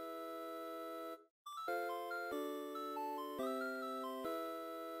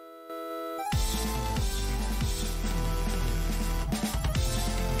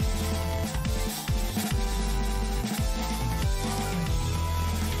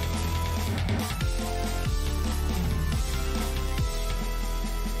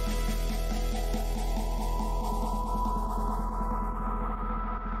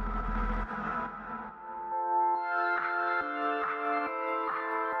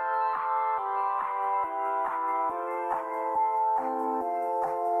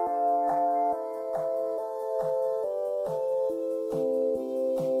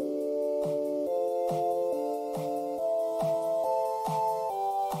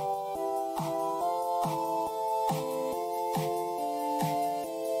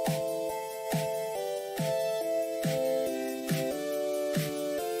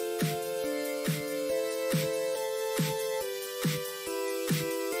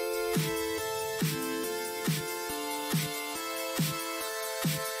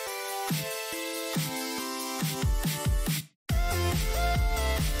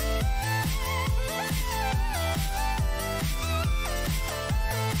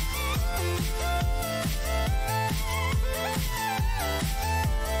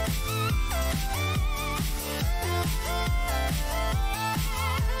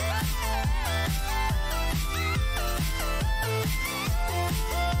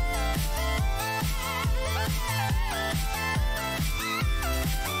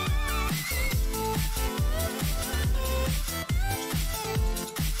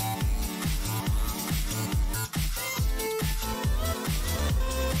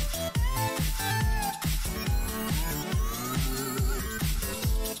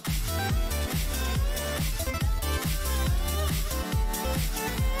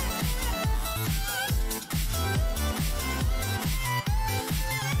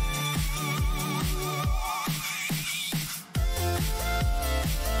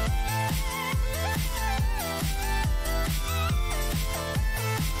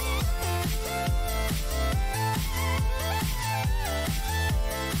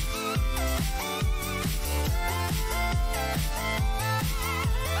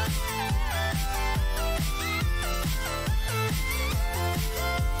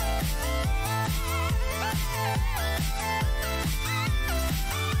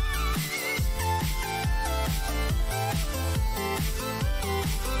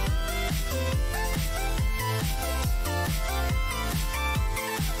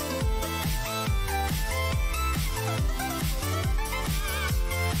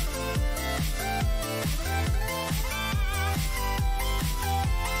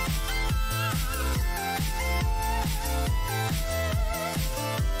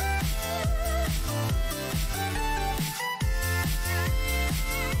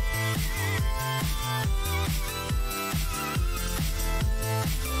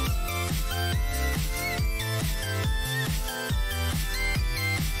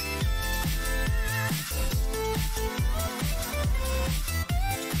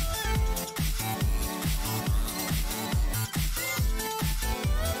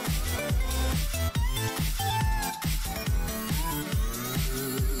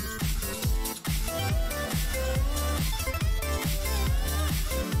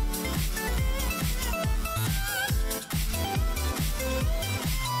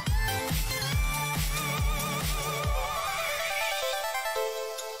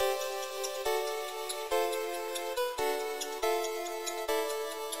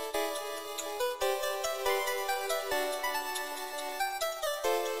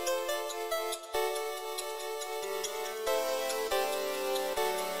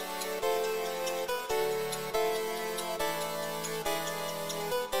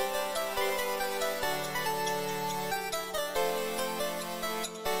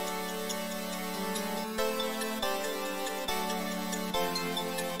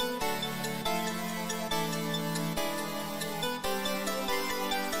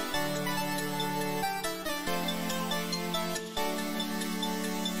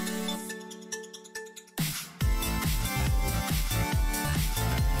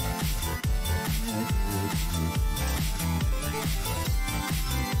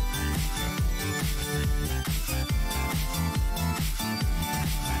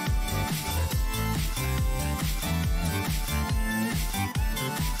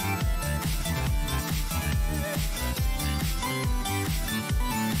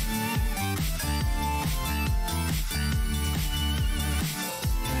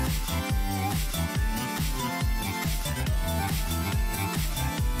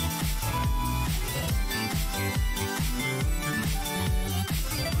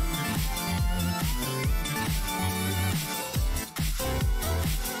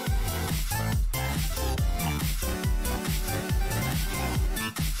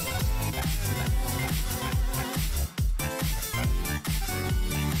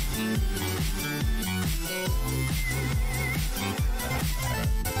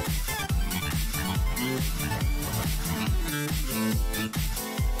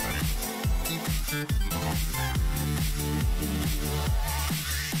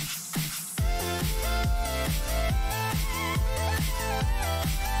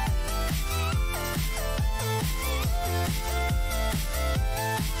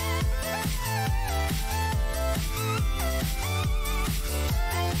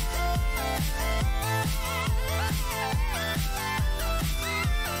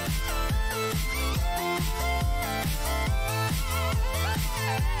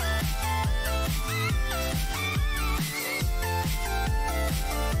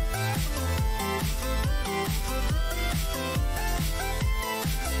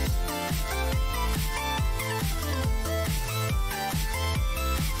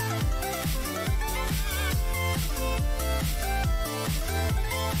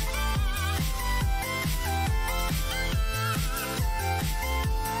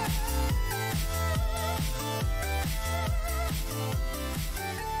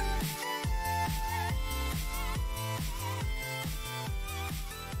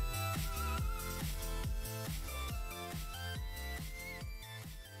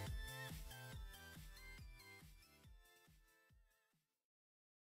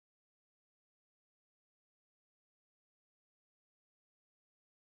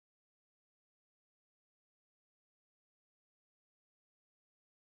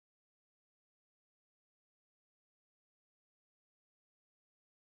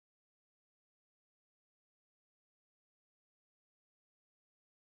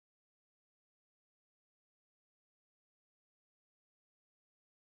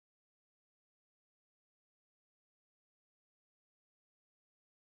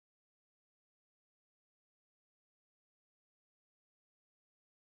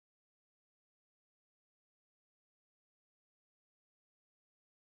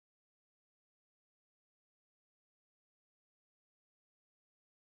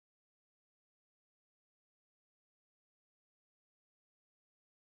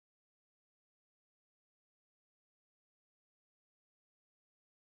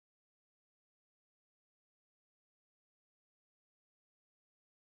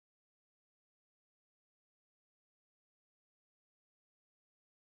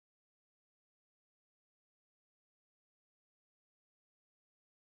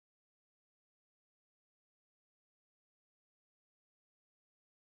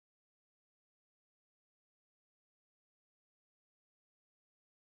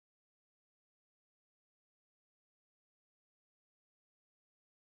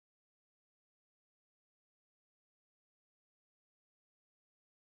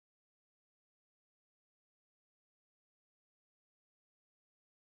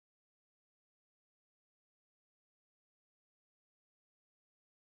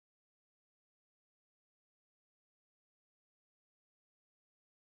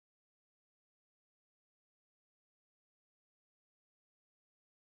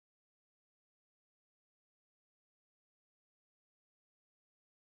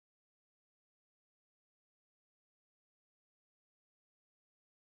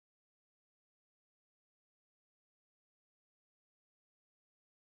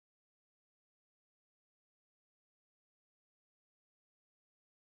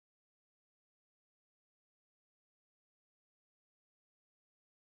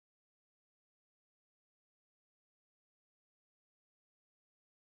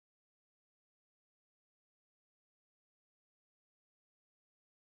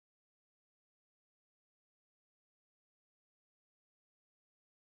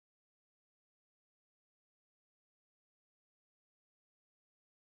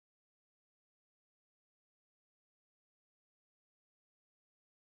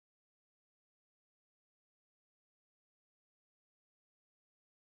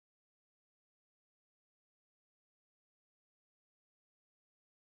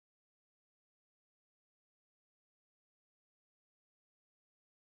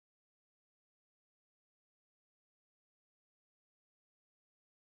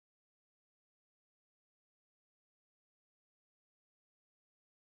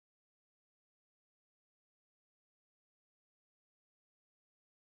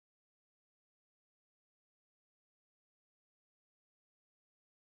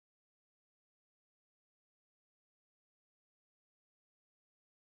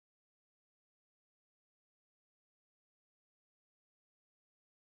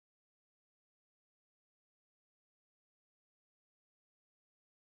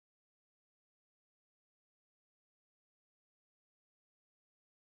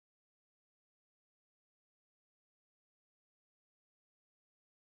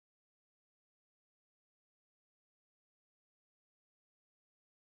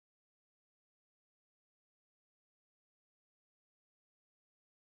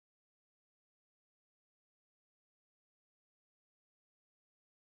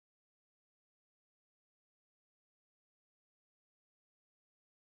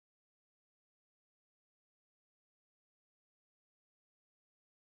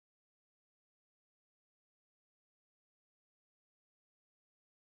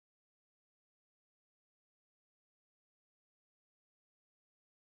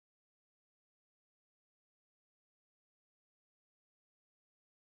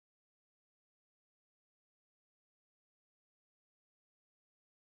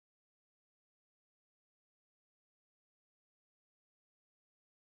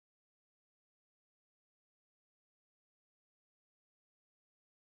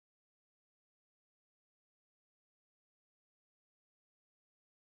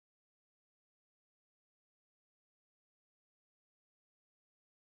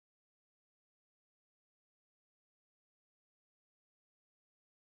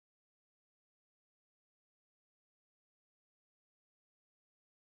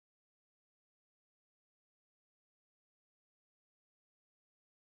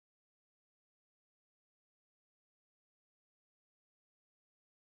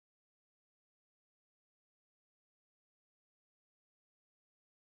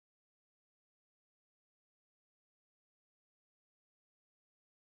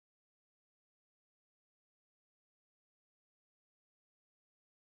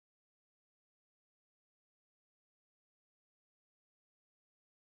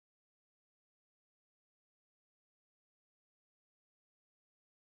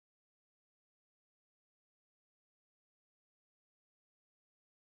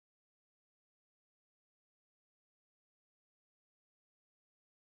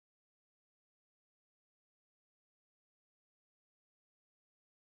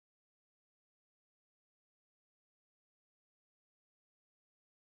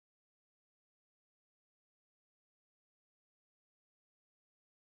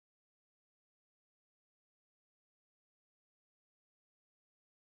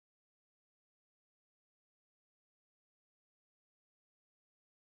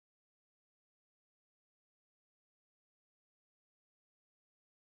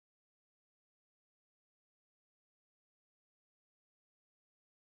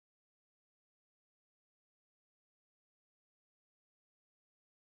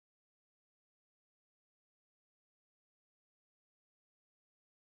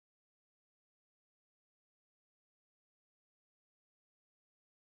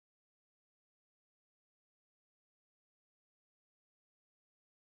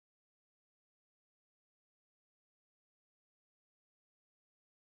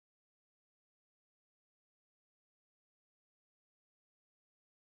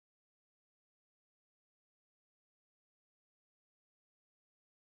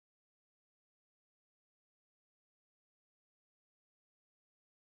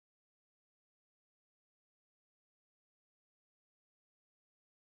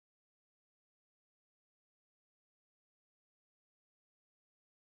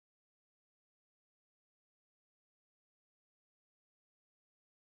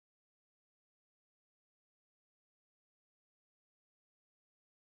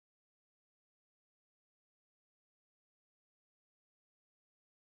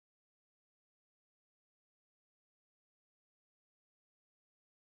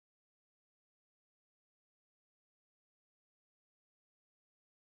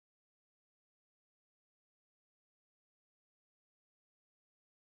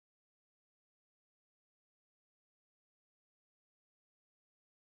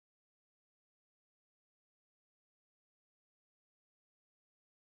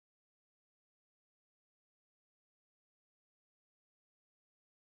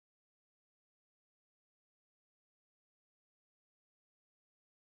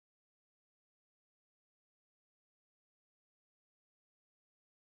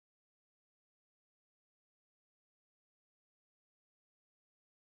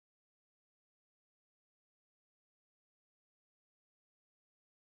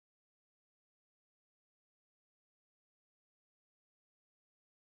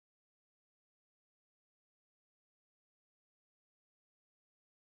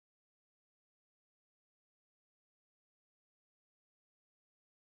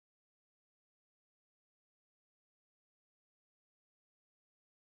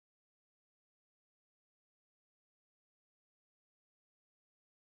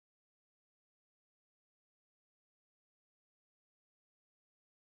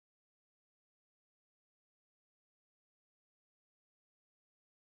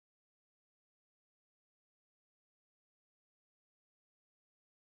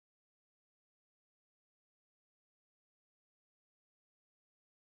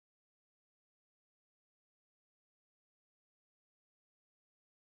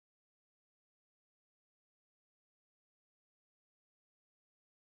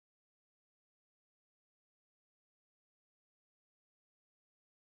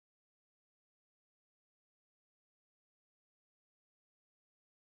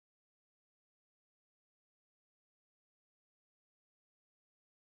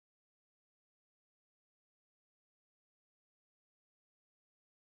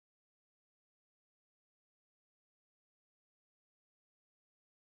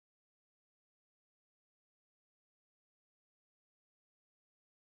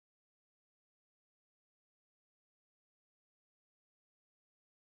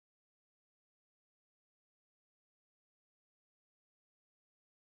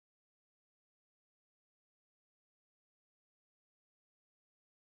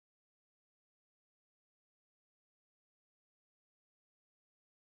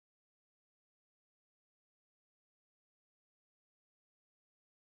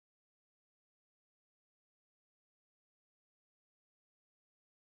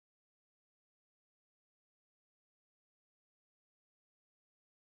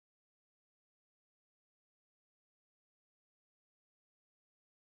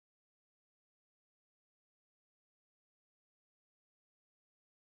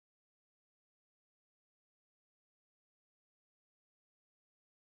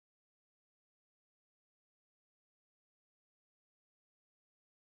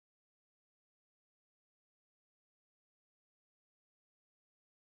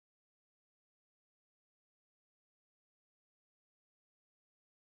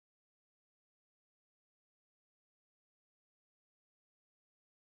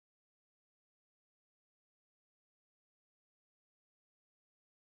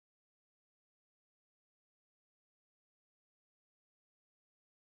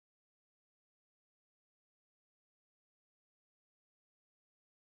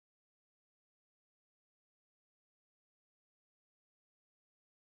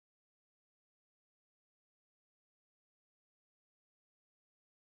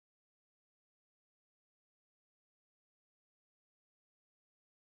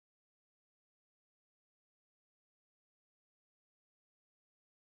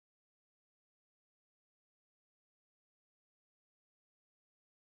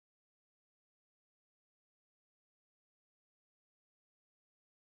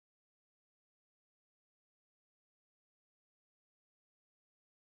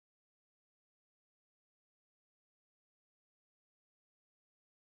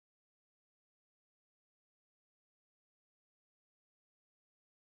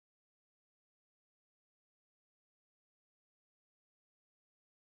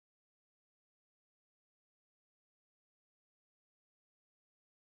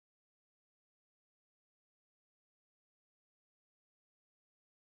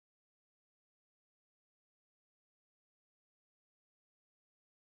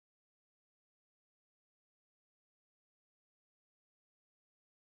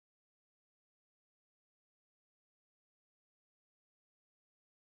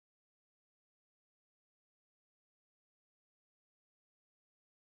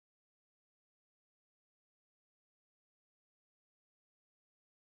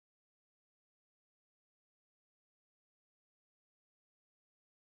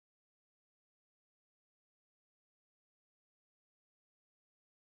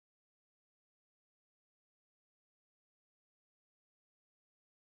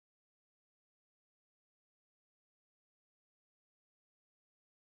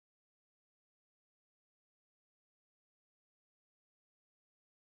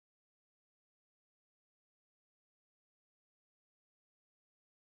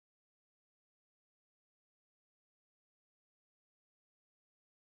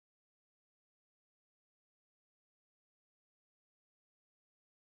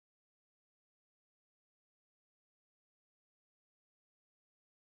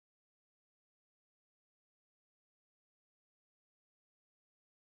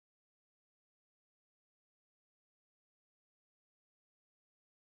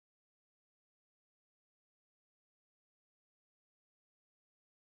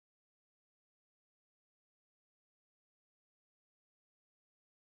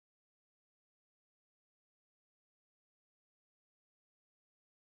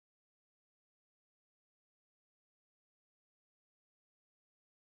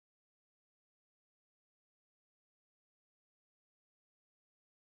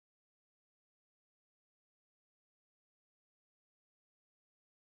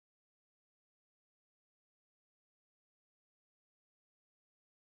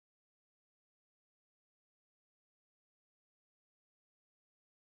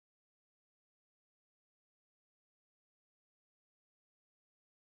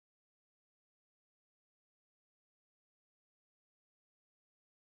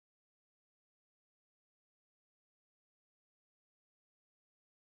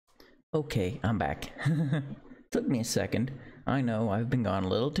 Okay, I'm back. Took me a second. I know, I've been gone a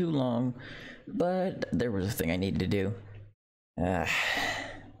little too long, but there was a thing I needed to do.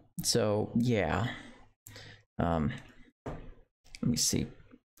 So, yeah. Let me see.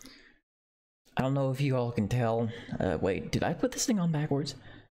 I don't know if you all can tell. Wait, did I put this thing on backwards?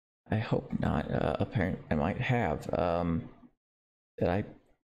 I hope not. Apparently, I might have. I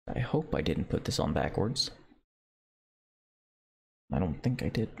hope I didn't put this on backwards. I don't think I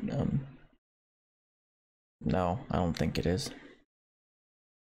did. No, I don't think it is.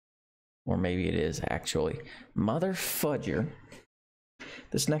 Or maybe it is, actually. Mother fudger.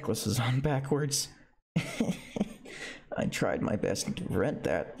 This necklace is on backwards. I tried my best to prevent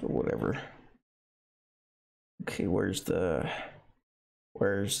that, or whatever. Okay, where's the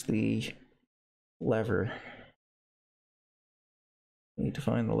lever? Need to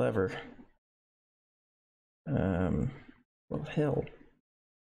find the lever. Well, hell.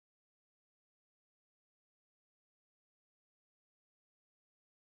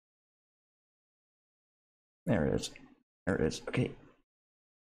 There it is. There it is. Okay.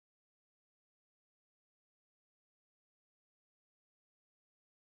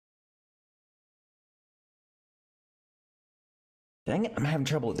 Dang it, I'm having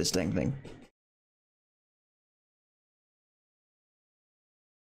trouble with this dang thing.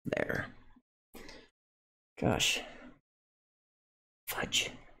 There. Gosh.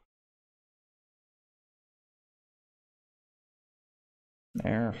 Fudge.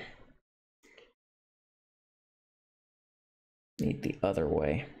 There. Need the other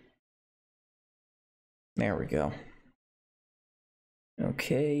way. There we go.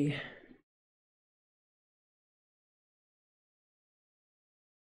 Okay.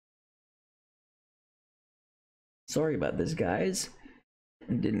 Sorry about this, guys.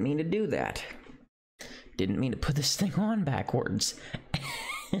 I didn't mean to do that. Didn't mean to put this thing on backwards.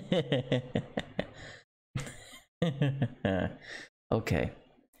 Okay.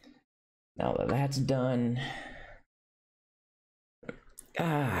 Now that that's done...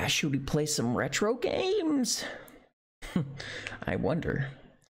 should we play some retro games? I wonder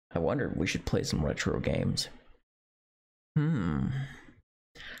if we should play some retro games.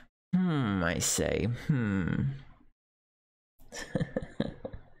 I say,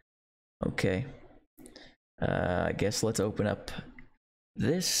 Okay. I guess let's open up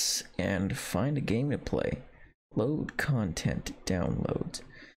this and find a game to play. Load content downloads.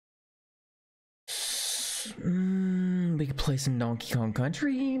 We could play some Donkey Kong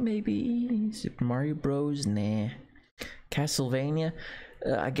Country, maybe. Super Mario Bros. Nah. Castlevania.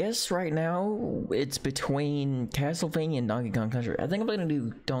 I guess right now it's between Castlevania and Donkey Kong Country. I think I'm gonna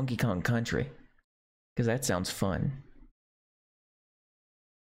do Donkey Kong Country because that sounds fun.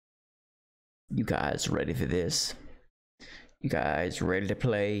 You guys ready for this? You guys ready to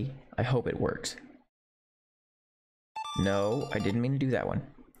play? I hope it works. No, I didn't mean to do that one.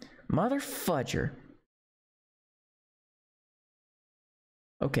 Mother fudger.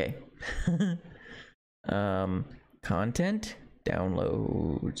 Okay. Content,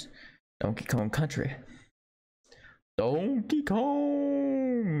 downloads, Donkey Kong Country. Donkey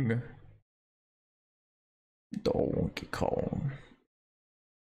Kong! Donkey Kong.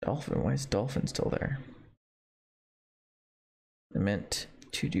 Dolphin, why is Dolphin still there? I meant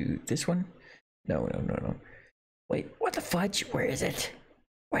to do this one? No. Wait, what the fudge? Where is it?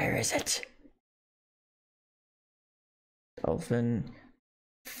 Where is it? Dolphin.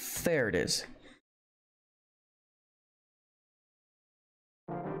 There it is.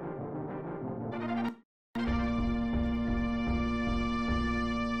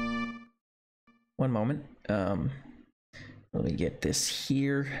 One moment. Let me get this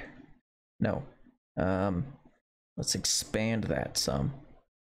here. No. Let's expand that some.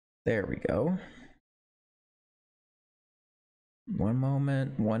 There we go. One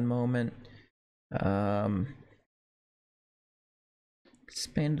moment.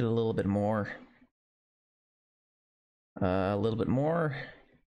 Expand it a little bit more. A little bit more.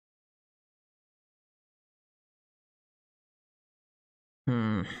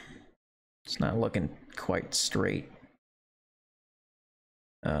 It's not looking quite straight.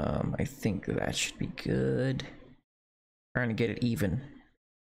 I think that should be good. Trying to get it even.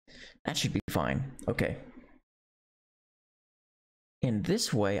 That should be fine. Okay. In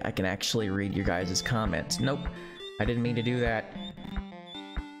this way, I can actually read your guys' comments. Nope, I didn't mean to do that.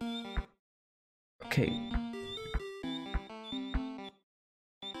 Okay.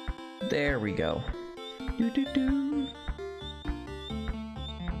 There we go.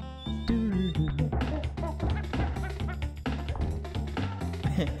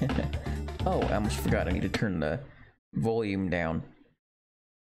 Oh, I almost forgot. I need to turn the volume down.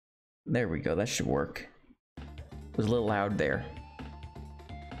 There we go, that should work. It was a little loud there.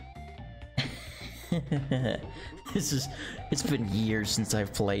 It's been years since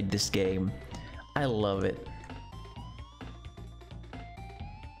I've played this game. I love it.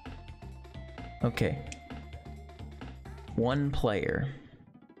 Okay. One player.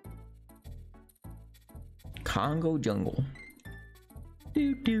 Congo Jungle.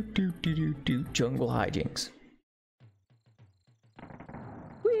 Do do do do do do. Jungle hijinks.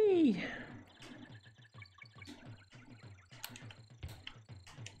 Whee!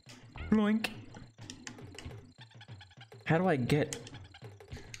 Bloink. How do I get...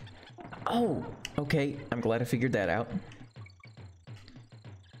 Oh! Okay, I'm glad I figured that out.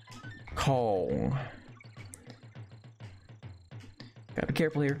 Call. Gotta be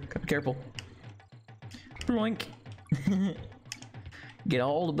careful here. Gotta be careful. Bloink. Get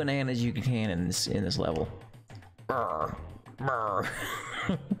all the bananas you can in this level. Brr. Brr.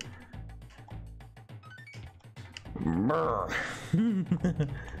 Brr.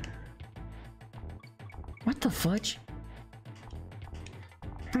 What the fudge?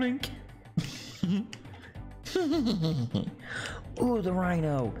 Blink. Ooh, the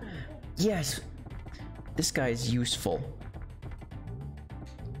rhino. Yes. This guy's useful.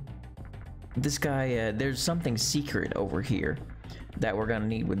 This guy, there's something secret over here that we're gonna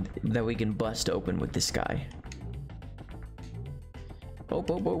need that we can bust open with this guy. Oh,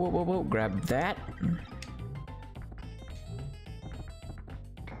 whoa, whoa, whoa, whoa, whoa. Grab that.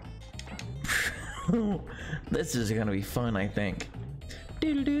 This is gonna be fun, I think.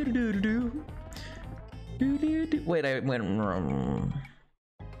 Wait, I went wrong.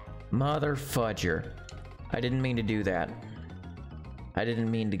 Mother fudger. I didn't mean to do that. I didn't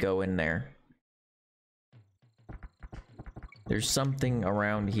mean to go in there. There's something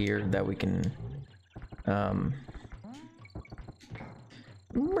around here that we can, I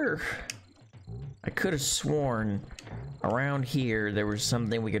could have sworn around here there was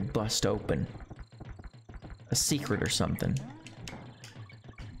something we could bust open. A secret or something.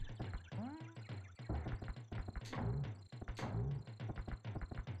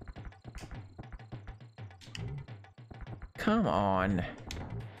 Come on.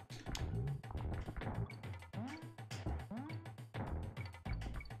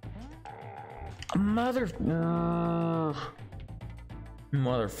 Mother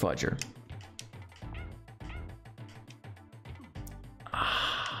fudger.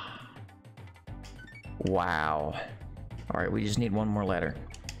 Wow. Alright, we just need one more letter.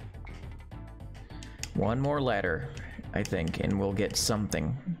 One more letter, I think, and we'll get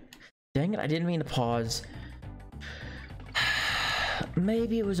something. Dang it, I didn't mean to pause.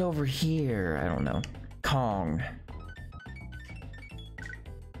 Maybe it was over here. I don't know. Kong.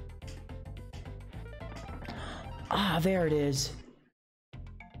 Ah, there it is.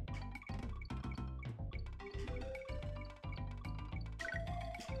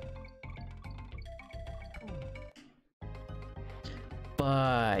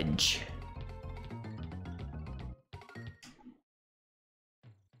 Fudge.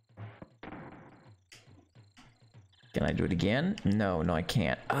 Can I do it again? No, I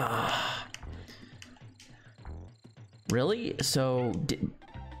can't. Ah. Really? So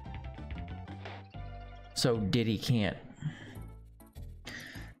Diddy can't.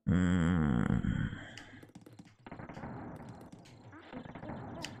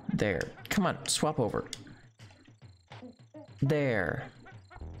 There. Come on, swap over. There.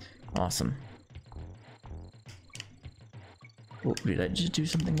 Awesome. Oh, did I just do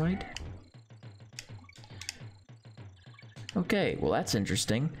something right? Okay, well that's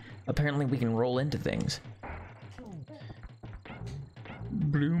interesting. Apparently we can roll into things.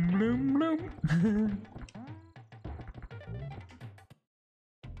 Bloom, bloom, bloom.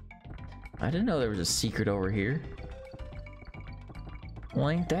 I didn't know there was a secret over here. Well,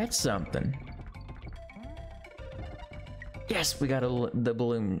 ain't that something? Yes, we got a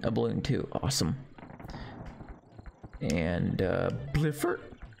balloon too. Awesome. And Bliffer.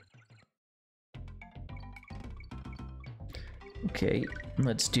 Okay,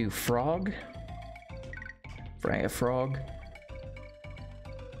 let's do frog. Frog.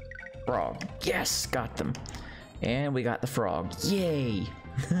 Frog. Yes, got them. And we got the frog. Yay!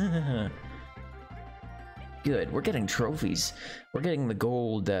 Good. We're getting trophies. We're getting the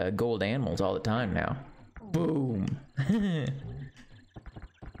gold animals all the time now. Boom.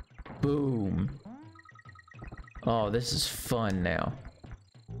 Boom. Oh, this is fun now.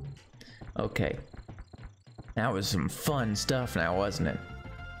 Okay. That was some fun stuff now, wasn't it?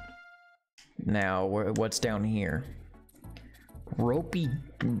 Now, what's down here? Ropey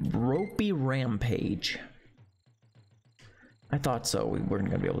Rampage. I thought so. We weren't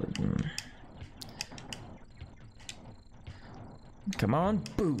gonna be able to. Come on,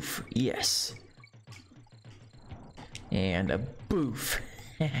 boof. Yes. And a boof.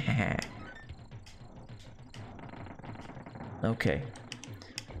 Okay.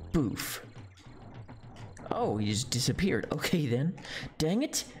 Boof. Oh, he just disappeared. Okay then. Dang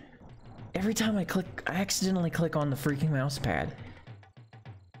it. Every time I accidentally click on the freaking mouse pad.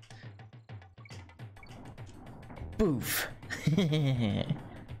 Boof.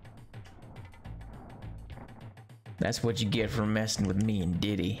 That's what you get for messing with me and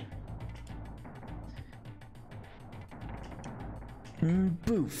Diddy.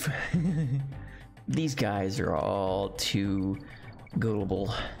 Boof. These guys are all too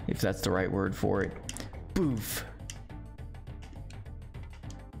gullible, if that's the right word for it. Boof.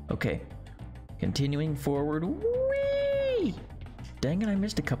 Okay. Continuing forward. Whee! Dang it, I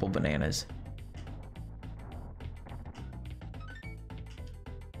missed a couple bananas.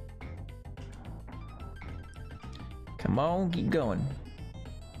 Come on, keep going.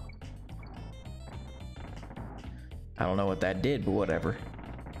 I don't know what that did, but whatever.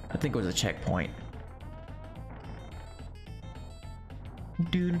 I think it was a checkpoint.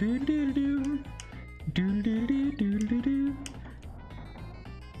 Doo-doo-doo-doo. Doo-doo-doo-doo-doo.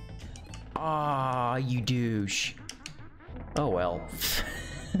 Ah, you douche. Oh well.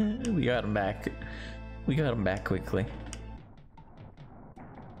 We got him back. We got him back quickly.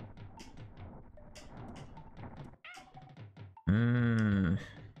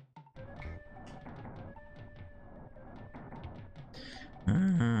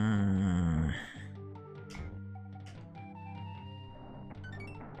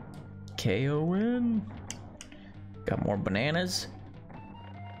 KON. Got more bananas.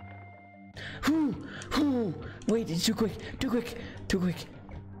 Wait, it's too quick, too quick, too quick.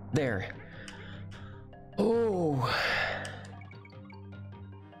 There. Oh.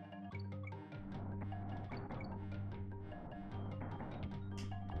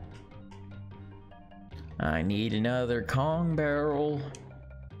 I need another Kong barrel.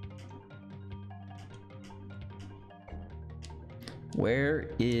 Where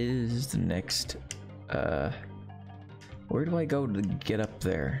is the next, where do I go to get up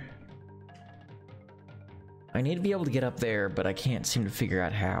there? I need to be able to get up there, but I can't seem to figure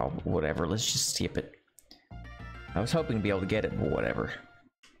out how. Whatever, let's just skip it. I was hoping to be able to get it, but whatever.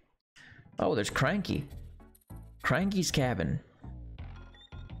 Oh, there's Cranky. Cranky's cabin.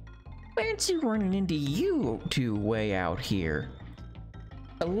 Fancy running into you two way out here.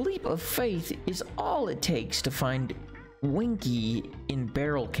 A leap of faith is all it takes to find Winky in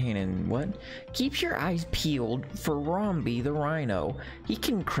Barrel Cannon. What? Keep your eyes peeled for Romby the Rhino. He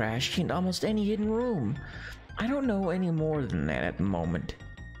can crash in almost any hidden room. I don't know any more than that at the moment.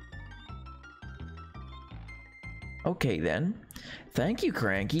 Okay then. Thank you,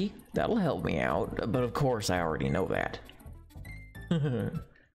 Cranky. That'll help me out, but of course I already know that.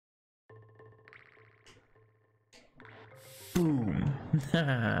 Boom.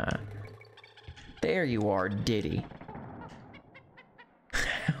 There you are, Diddy.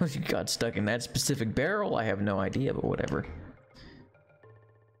 How you got stuck in that specific barrel, I have no idea, but whatever.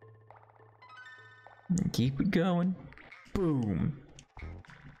 Keep it going. Boom.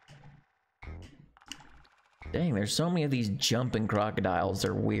 Dang, there's so many of these jumping crocodiles.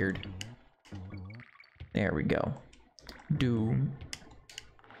 They're weird. There we go. Doom.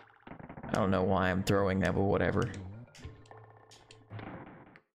 I don't know why I'm throwing that, but whatever.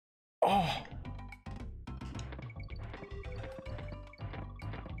 Oh!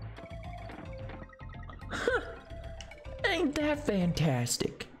 Ain't that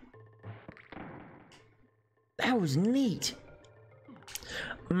fantastic? That was neat.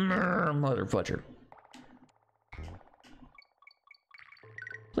 Mother fudger.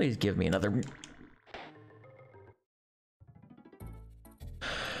 Please give me another.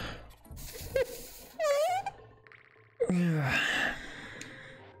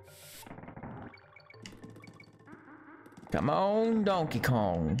 Come on, Donkey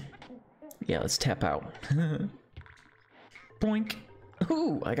Kong. Yeah, let's tap out. Boink.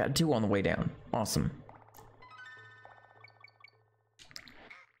 Ooh, I got 2 on the way down. Awesome.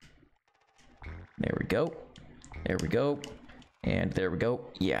 There we go. There we go. And there we go.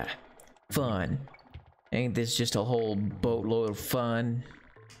 Yeah. Fun. Ain't this just a whole boatload of fun?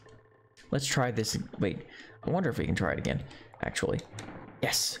 Let's try this. Wait. I wonder if we can try it again. Actually.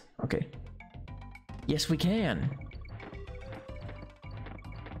 Yes. Okay. Yes, we can.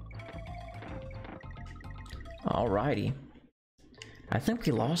 Alrighty. I think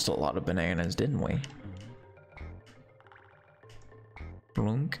we lost a lot of bananas, didn't we?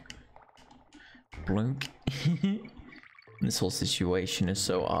 Blunk. Blunk. This whole situation is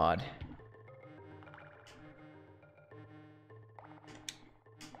so odd.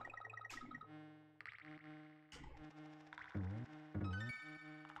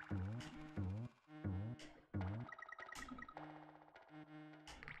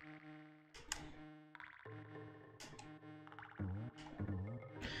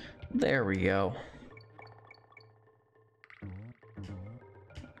 There we go.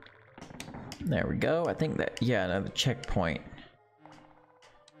 There we go. I think that, yeah, another checkpoint.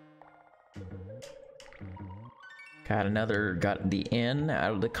 Got the N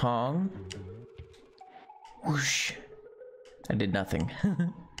out of the Kong. Whoosh. I did nothing.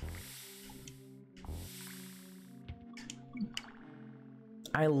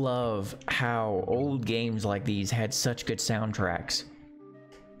 I love how old games like these had such good soundtracks.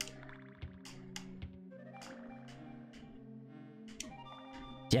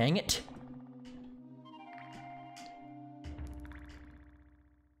 Dang it.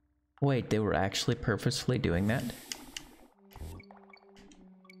 Wait, they were actually purposefully doing that?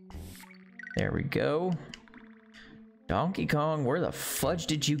 There we go. Donkey Kong, where the fudge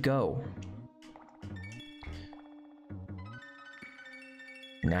did you go?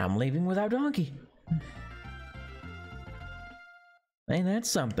 Now I'm leaving without Donkey. Ain't that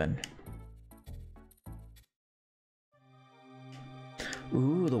something?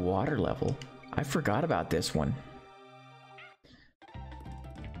 Ooh, the water level. I forgot about this one.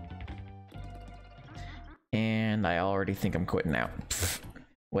 And I already think I'm quitting out. Pfft.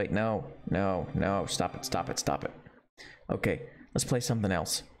 Wait, no, stop it. Okay, let's play something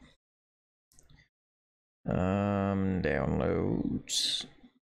else. Downloads.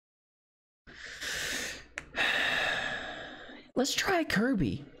 Let's try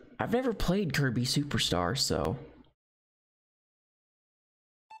Kirby. I've never played Kirby Superstar, so...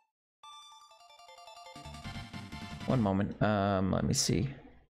 One moment, let me see.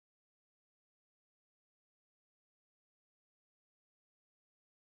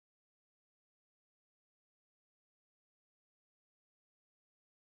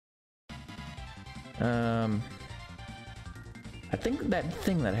 I think that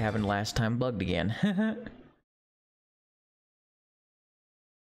thing that happened last time bugged again.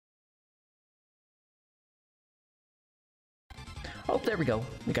 Oh, there we go.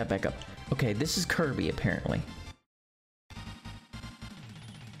 We got back up. Okay, this is Kirby, apparently.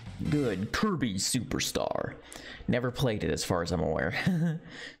 Good. Kirby Superstar. Never played it as far as I'm aware.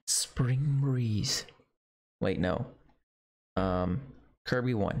 Spring Breeze. Wait, no.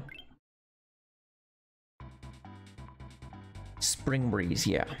 Kirby 1. Spring Breeze,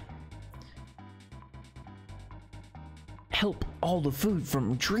 yeah. Help! All the food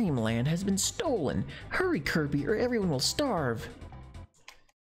from Dreamland has been stolen! Hurry, Kirby, or everyone will starve!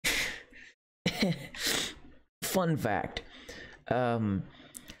 Fun fact.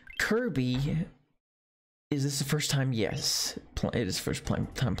 Kirby... Is this the first time? Yes. It is first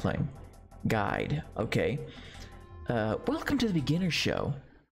time playing. Guide. Okay. Welcome to the beginner show.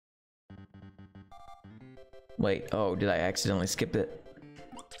 Wait, oh, did I accidentally skip it?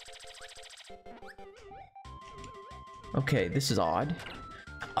 Okay, this is odd.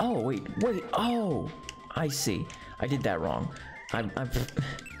 Oh, wait, oh! I see. I did that wrong. I'm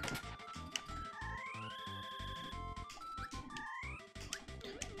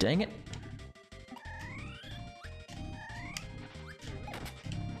Dang it.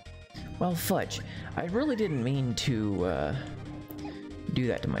 Well, fudge. I really didn't mean to, do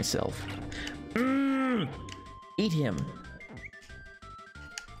that to myself. Eat him.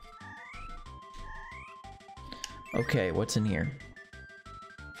 Okay, what's in here?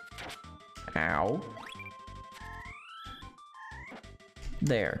 Ow.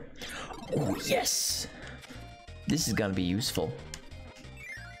 There. Oh, yes! This is gonna be useful.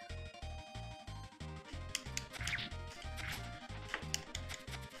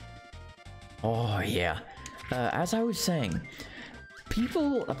 Oh, yeah. As I was saying,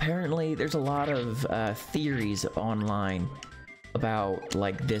 people, apparently, there's a lot of theories online about,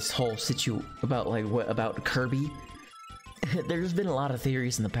 like, this whole about Kirby. There's been a lot of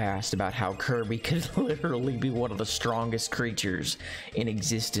theories in the past about how Kirby could literally be one of the strongest creatures in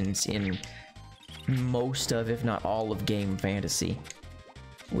existence in most of, if not all of, game fantasy.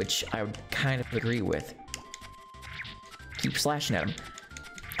 Which I would kind of agree with. Keep slashing at him.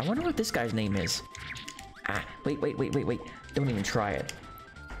 I wonder what this guy's name is. Ah, wait. Don't even try it.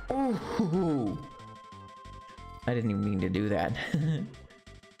 Ooh. I didn't even mean to do that.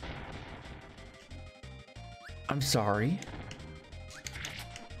 I'm sorry.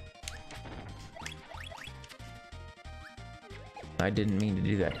 I didn't mean to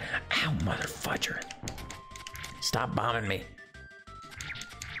do that. Ow, mother fudger. Stop bombing me.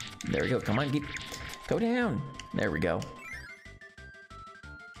 There we go. Come on, go down. There we go.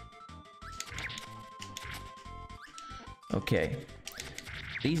 Okay.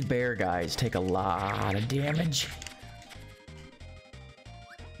 These bear guys take a lot of damage.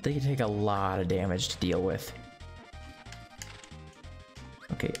 They take a lot of damage to deal with.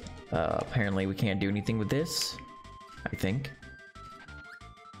 Okay. Apparently we can't do anything with this, I think.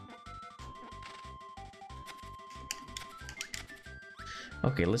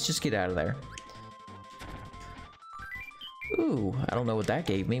 Okay, let's just get out of there. Ooh, I don't know what that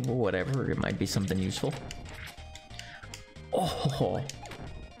gave me, but whatever. It might be something useful. Oh,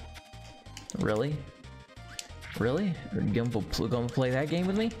 really? Really? Are you gonna play that game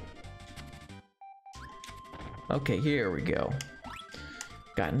with me? Okay, here we go.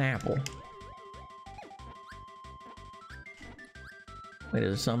 Got an apple. Wait, is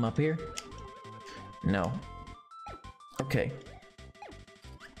there some up here? No. Okay.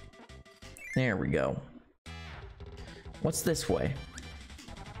 There we go. What's this way?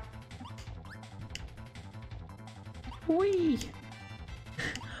 Whee!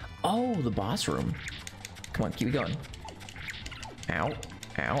 Oh, the boss room. Come on, keep it going. Ow,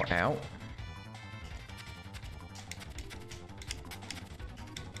 ow, ow.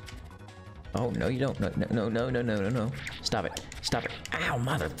 Oh, no, you don't. No, no, no, no, no, no, no. Stop it. Stop it. Ow,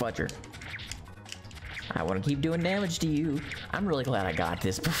 mother fudger. I want to keep doing damage to you. I'm really glad I got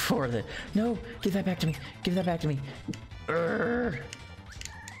this before the... No, give that back to me. Give that back to me. Urgh.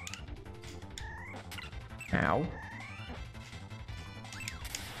 Ow.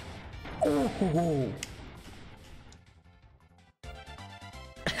 Oh.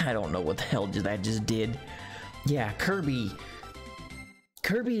 I don't know what the hell that just did. Yeah, Kirby.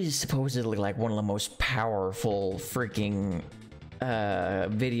 Kirby is supposedly like one of the most powerful freaking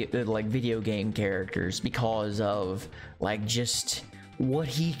video game characters because of like just what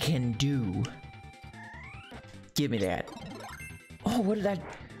he can do. Give me that. Oh, what did I...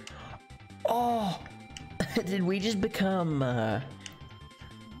 Oh, did we just become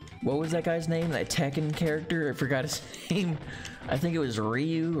what was that guy's name? That Tekken character? I forgot his name. I think it was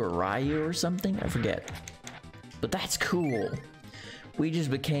Ryu or something. I forget. But that's cool. We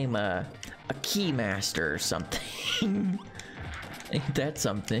just became a key master or something. Ain't that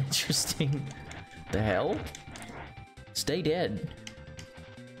something interesting? The hell? Stay dead.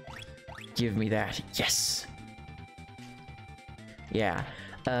 Give me that. Yes. Yeah.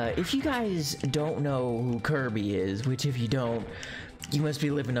 If you guys don't know who Kirby is, which if you don't, you must be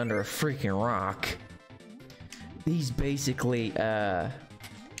living under a freaking rock. He's basically,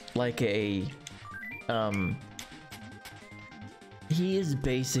 like a, he is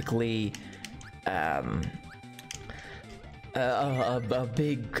basically, a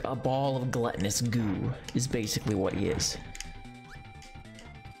ball of gluttonous goo is basically what he is.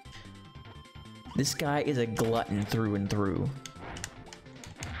 This guy is a glutton through and through.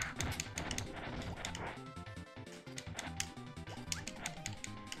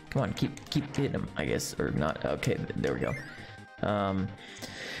 Come on, keep hitting him, I guess, or not. Okay, there we go.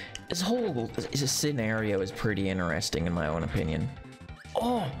 This whole scenario is pretty interesting in my own opinion.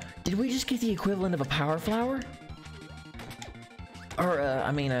 Oh, did we just get the equivalent of a power flower? Or,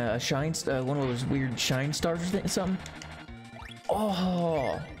 I mean, a shine, one of those weird shine stars or something?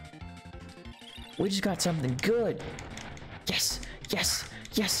 Oh, we just got something good. Yes, yes,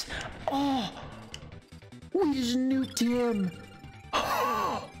 yes. Oh, we just nuked him.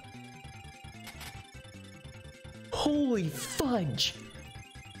 Holy fudge!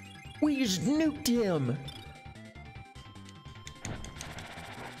 We just nuked him!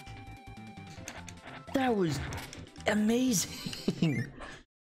 That was amazing!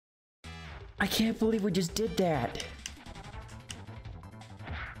 I can't believe we just did that!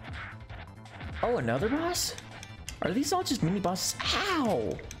 Oh, another boss? Are these all just mini bosses?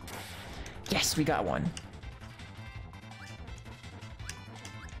 Ow! Yes, we got one.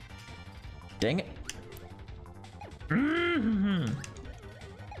 Dang it.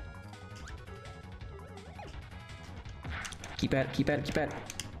 Keep at it, keep at it, keep at it.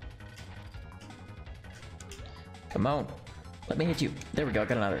 Come on. Let me hit you. There we go,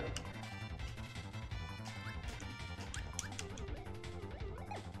 got another.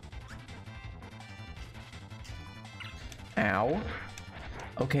 Ow.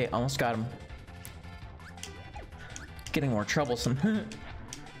 Okay, almost got him. Getting more troublesome.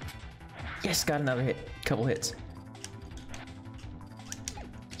 Yes, got another hit. Couple hits.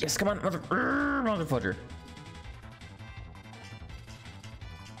 Yes, come on, motherfucker.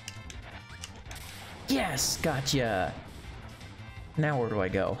 Yes, gotcha. Now where do I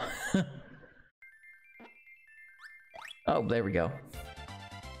go? Oh, there we go.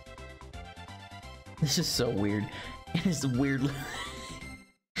 This is so weird. It's weird.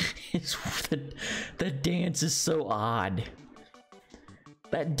 It's the dance is so odd.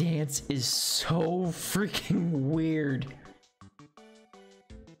 That dance is so freaking weird.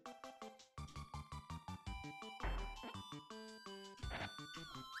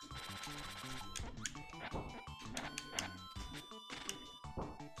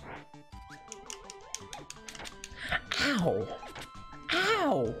 Ow!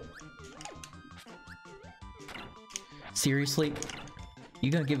 Ow! Seriously?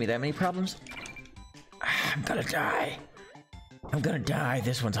 You gonna give me that many problems? I'm gonna die. I'm gonna die.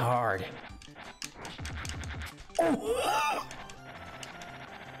 This one's hard. Oh.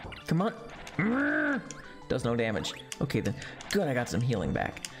 Come on. Does no damage. Okay then. Good, I got some healing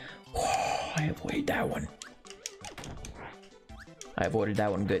back. Oh, I avoided that one. I avoided that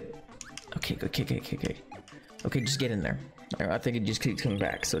one good. Okay, good. Okay. Okay, just get in there. I think it just keeps coming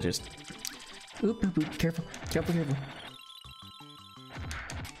back, so just... Oop. Careful.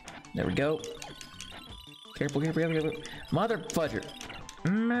 There we go. Careful. Mother fudger.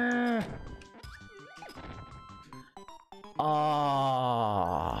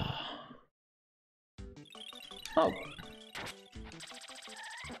 Ah. Oh.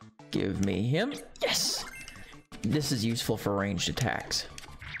 Give me him. Yes. This is useful for ranged attacks.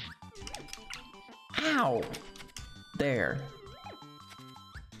 Ow. There.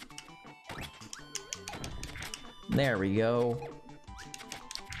 There we go.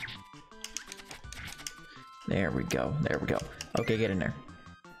 There we go. Okay, get in there.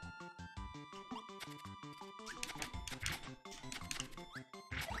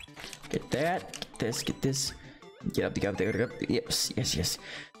 Get that. Get this. Get up. Yes.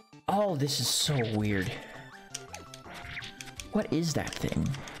 Oh, this is so weird. What is that thing?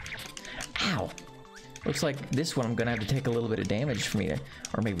 Ow. Looks like this one I'm gonna have to take a little bit of damage for me to,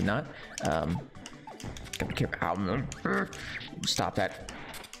 or maybe not. Gotta be careful. Ow. Stop that.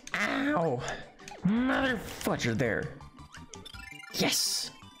 Ow. Motherfucker there. Yes.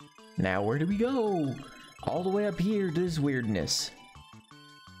 Now where do we go? All the way up here to this weirdness.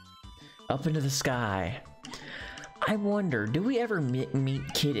 Up into the sky. I wonder, do we ever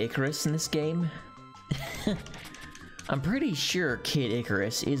meet Kid Icarus in this game? I'm pretty sure Kid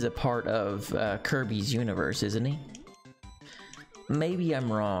Icarus is a part of Kirby's universe, isn't he? Maybe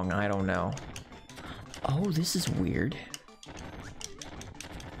I'm wrong, I don't know. Oh, this is weird.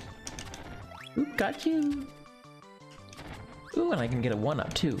 Ooh, got you. Ooh, and I can get a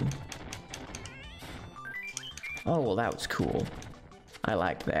 1-up too. Oh, well, that was cool. I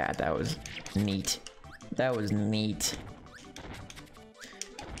liked that. That was neat. That was neat.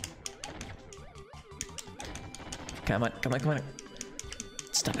 Come on.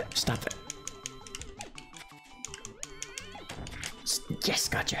 Stop it. Yes,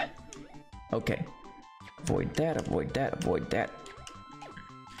 gotcha. Okay. Avoid that.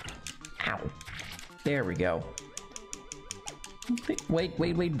 Ow. There we go.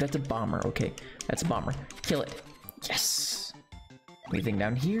 Wait. That's a bomber. Okay. That's a bomber. Kill it. Yes. Anything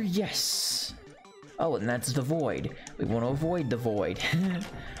down here? Yes. Oh, and that's the void. We want to avoid the void.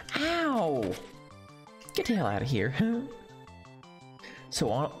 Ow. Get the hell out of here. So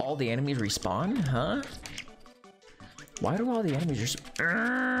all the enemies respawn? Huh? Why do all the enemies just...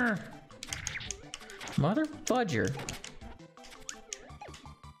 Mother fudger.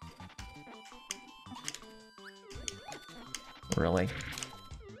 Really?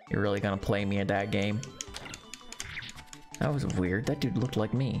 You're really gonna play me at that game? That was weird. That dude looked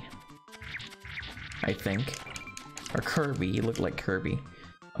like me. I think. Or Kirby. He looked like Kirby.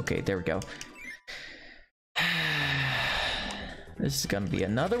 Okay, there we go. This is gonna be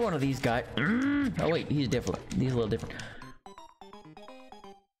another one of these guys. Oh wait, he's different. He's a little different.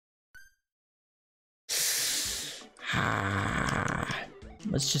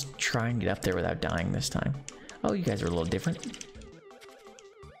 Let's just try and get up there without dying this time. Oh, you guys are a little different.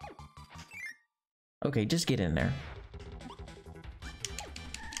 Okay, just get in there.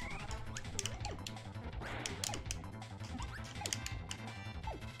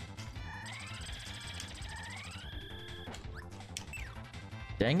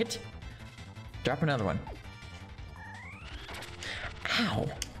 Dang it. Drop another one. Ow.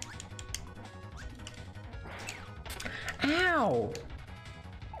 Ow.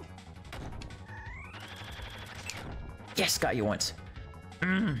 Yes, got you once.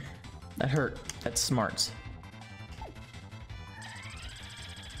 That hurt. That's smarts.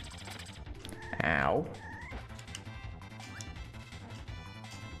 Ow.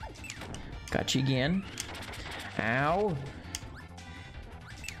 Got you again. Ow.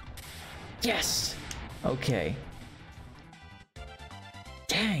 Yes! Okay.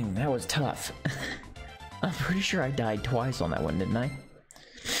 that was tough. I'm pretty sure I died twice on that one, didn't I?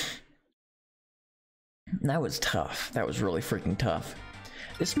 That was tough. That was really freaking tough.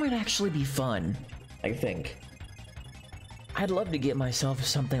 This might actually be fun, I think. I'd love to get myself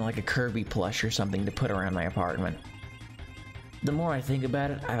something like a Kirby plush or something to put around my apartment. The more I think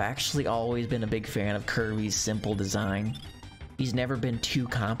about it, I've actually always been a big fan of Kirby's simple design. He's never been too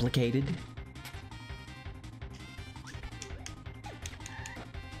complicated.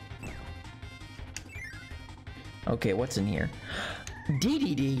 Okay, what's in here?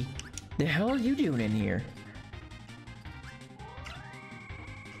 DDD! The hell are you doing in here?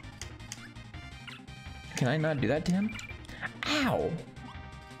 Can I not do that to him? Ow!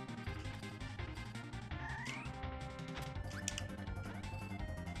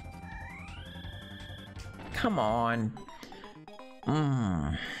 Come on.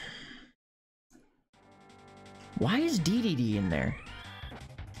 Why is DDD in there?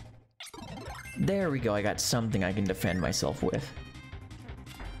 There we go, I got something I can defend myself with.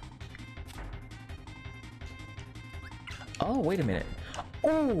 Oh, wait a minute.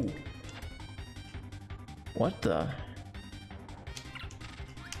 Oh! What the?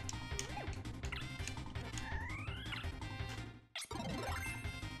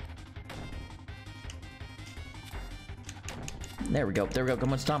 There we go, there we go,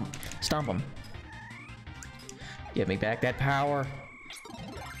 come on, stomp him. Give me back that power.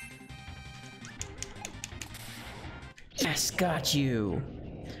 Yes, got you.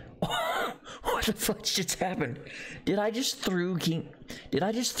 What the fuck just happened? Did I just throw King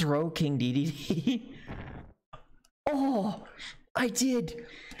DDD? Oh, I did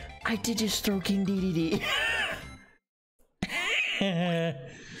just throw King DDD.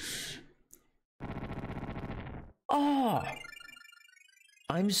 Oh,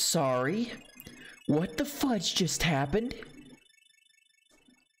 I'm sorry. What the fudge just happened?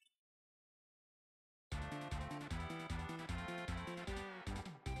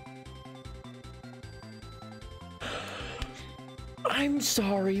 I'm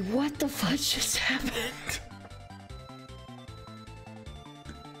sorry, what the fudge just happened?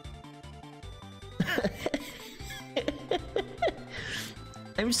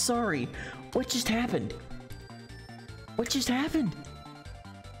 I'm sorry, what just happened? What just happened?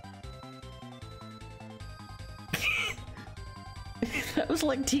 That was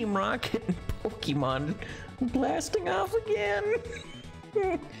like Team Rocket and Pokemon blasting off again.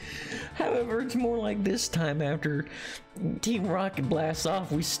 However, it's more like this time after Team Rocket blasts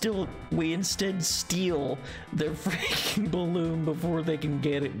off, we instead steal their freaking balloon before they can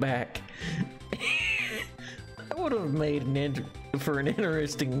get it back. That would have made for an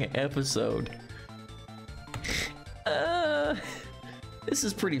interesting episode. This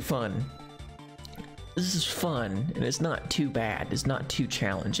is pretty fun. This is fun, and it's not too bad. It's not too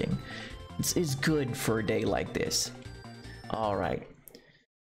challenging. It's good for a day like this. All right.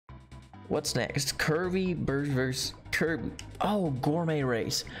 What's next? Kirby versus Kirby. Oh, gourmet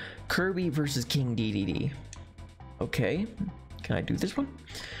race. Kirby versus King DDD. Okay. Can I do this one?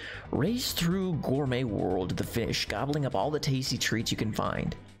 Race through gourmet world to the finish, gobbling up all the tasty treats you can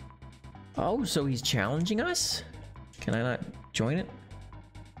find. Oh, so he's challenging us? Can I not join it?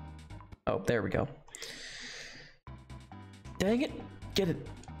 Oh, there we go. Dang it. Get it.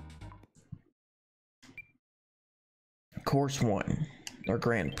 Course 1. Or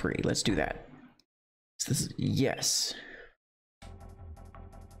Grand Prix. Let's do that. So this is, yes.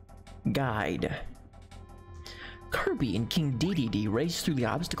 Guide. Kirby and King DDD race through the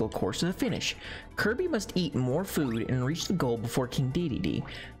obstacle course to the finish. Kirby must eat more food and reach the goal before King DDD.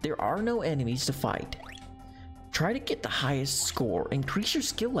 There are no enemies to fight. Try to get the highest score, increase your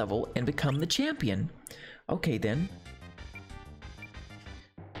skill level, and become the champion. Okay then.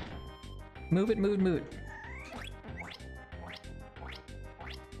 Move it, move it, move it.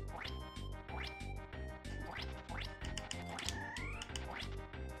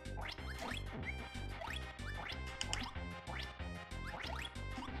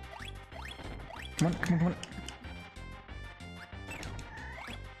 Come on, come on, come on.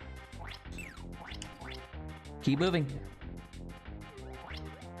 Keep moving.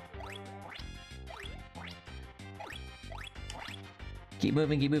 Keep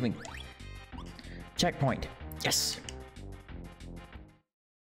moving, keep moving. Checkpoint. Yes.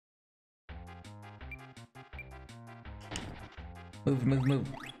 Move, move, move.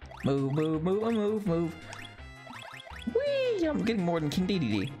 Move, move, move, move, move. Whee! I'm getting more than King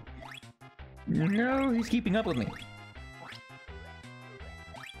DDD. No, he's keeping up with me.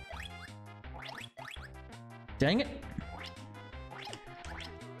 Dang it.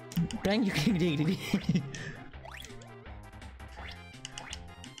 Dang you, King DDD.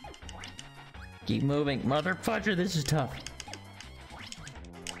 Keep moving. Mother fudger, this is tough.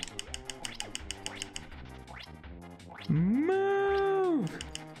 Move!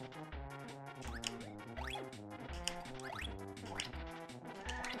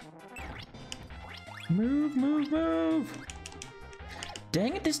 Move, move, move!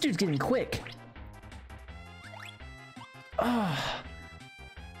 Dang it, this dude's getting quick. Ah.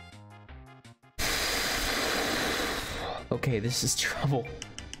 Okay, this is trouble.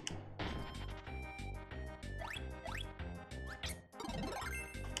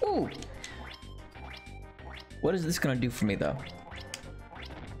 Ooh! What is this gonna do for me, though?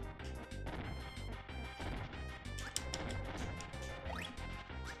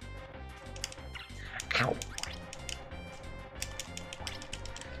 Ow.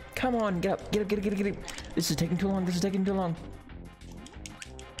 Come on, get up, get up, get up, get up, get up. This is taking too long, this is taking too long.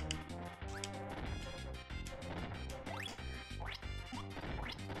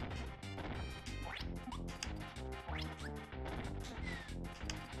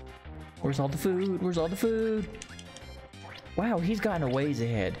 Where's all the food? Where's all the food? Wow, he's gotten a ways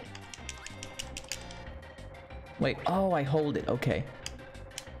ahead. Wait, oh, I hold it. Okay.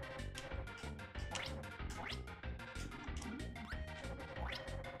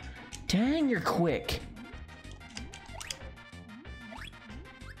 Dang, you're quick.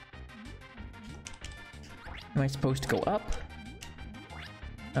 Am I supposed to go up?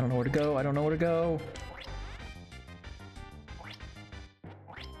 I don't know where to go. I don't know where to go.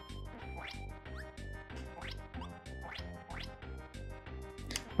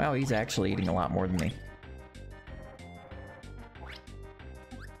 Wow, he's actually eating a lot more than me.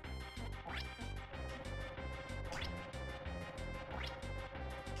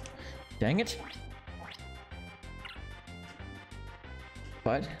 Dang it.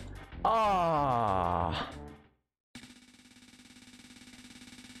 What? Ah.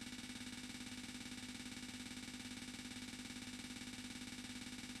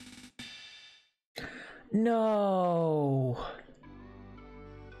 No.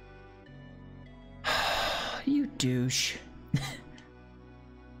 You douche.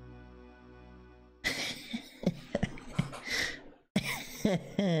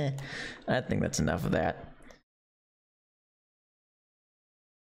 I think that's enough of that.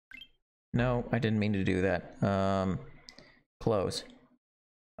 No, I didn't mean to do that. Close.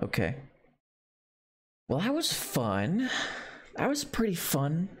 Okay. Well, that was fun. That was pretty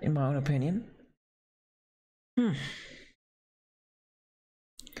fun, in my own opinion.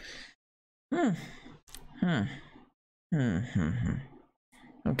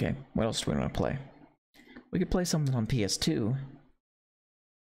 Okay, what else do we want to play? We could play something on PS2.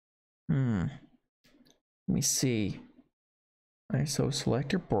 Let me see. ISO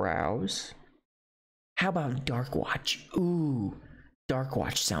selector, browse. How about Dark Watch? Ooh, Dark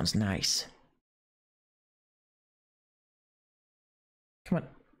Watch sounds nice. Come on.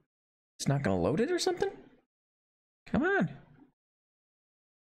 It's not gonna load it or something? Come on.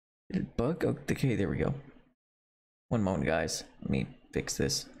 Did it bug? Okay, there we go. One moment, guys. Let me fix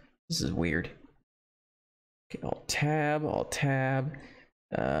this. This is weird. Okay, Alt tab.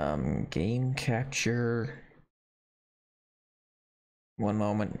 Game capture. One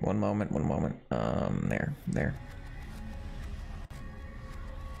moment. There.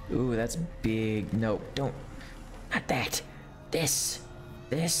 Ooh, that's big. No, don't. Not that. This.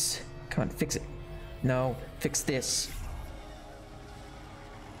 Come on, fix it. No, fix this.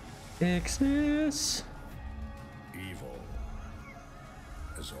 Fix this. Evil,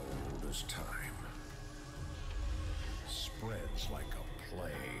 as old as time, spreads like a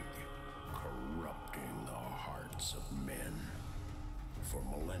plague, corrupting the hearts of men. For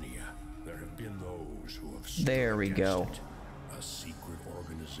millennia, there have been those who have stood There we go. against it, a secret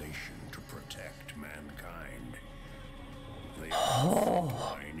organization to protect mankind. They are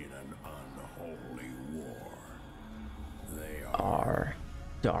fighting in an unholy war. They Our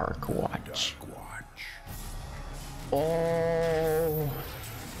Dark Watch. Dark Watch. Oh,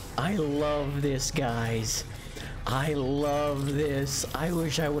 I love this, guys. I love this. I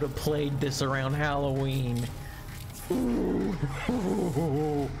wish I would have played this around Halloween. Ooh.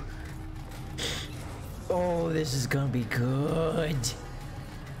 Oh, this is gonna be good.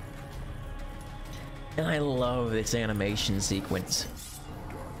 And I love this animation sequence.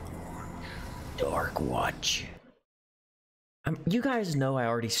 Dark Watch. You guys know I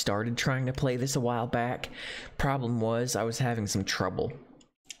already started trying to play this a while back. Problem was, I was having some trouble.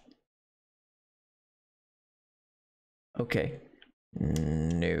 Okay.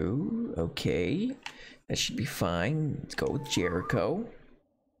 No. Okay. That should be fine. Let's go with Jericho.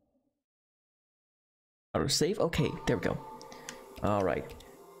 Autosave. Okay, there we go. Alright.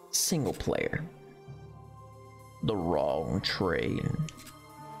 Single player. the wrong train.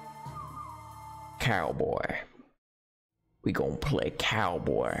 Cowboy. We gonna play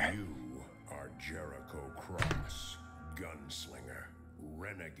cowboy. You are Jericho Cross, gunslinger,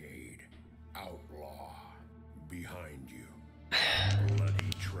 renegade, outlaw. Behind you, bloody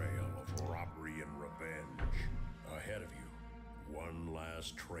trail of robbery and revenge. Ahead of you, one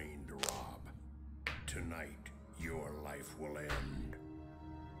last train to rob. Tonight, your life will end,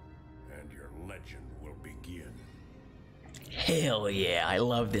 and your legend will begin. Hell yeah, I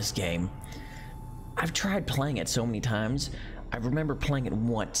love this game. I've tried playing it so many times. I remember playing it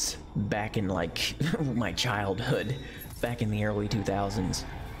once back in like my childhood, back in the early 2000s.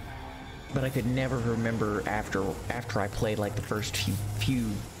 But I could never remember after I played like the first few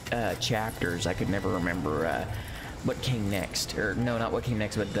chapters. I could never remember what came next, or no, not what came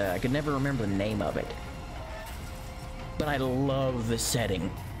next, but I could never remember the name of it. But I love the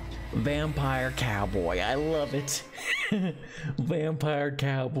setting. Vampire Cowboy, I love it. Vampire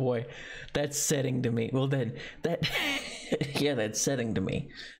Cowboy, that's setting to me. Well then, that, yeah, that's setting to me.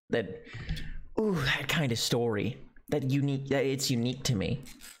 That, ooh, that kind of story. That it's unique to me.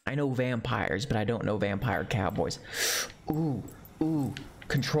 I know vampires, but I don't know vampire cowboys. Ooh,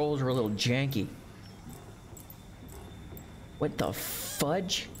 controls are a little janky. What the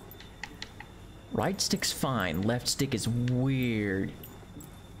fudge? Right stick's fine, left stick is weird.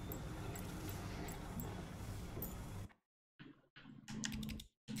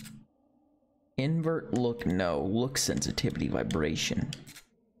 Invert look, no. Look sensitivity, vibration.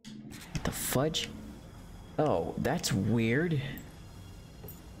 What the fudge? Oh, that's weird.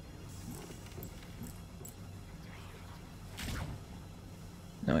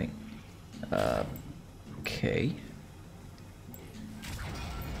 No, wait. Okay.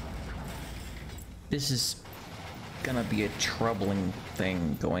 This is gonna be a troubling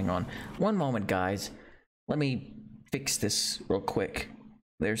thing going on. One moment, guys. Let me fix this real quick.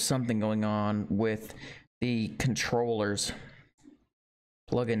 There's something going on with the controllers.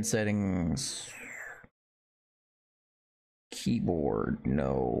 Plugin settings. Keyboard,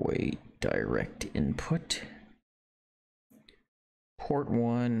 no, wait, direct input. Port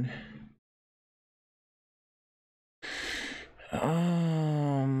 1.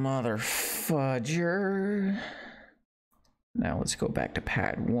 Oh, mother fudger. Now let's go back to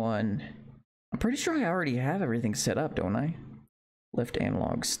pad 1. I'm pretty sure I already have everything set up, don't I? Left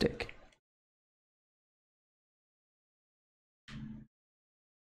analog stick.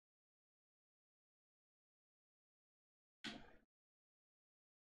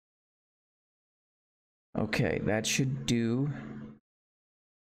 Okay, that should do.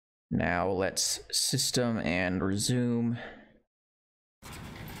 Now let's system and resume.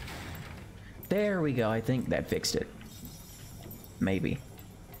 There we go, I think that fixed it. Maybe.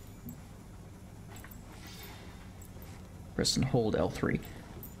 Press and hold L3.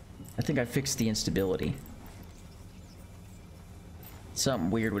 I think I fixed the instability.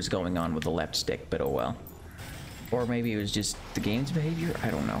 Something weird was going on with the left stick, but oh well. Or maybe it was just the game's behavior? I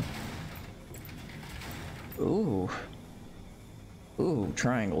don't know. Ooh. Ooh,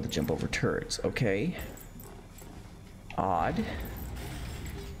 triangle to jump over turrets. Okay. Odd.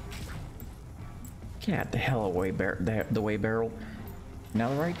 Get out the hell away, the way barrel. Now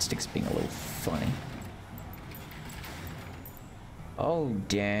the right stick's being a little funny. Oh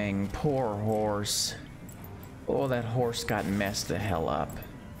dang, poor horse. Oh, that horse got messed the hell up.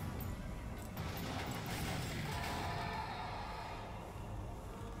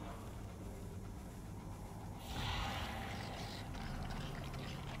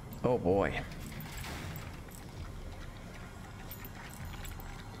 Oh boy.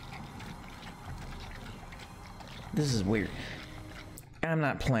 This is weird. I'm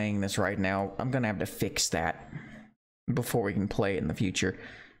not playing this right now. I'm gonna have to fix that before we can play it in the future.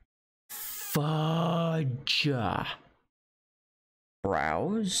 Fudge.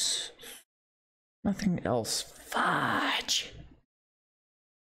 Browse. Nothing else. Fudge.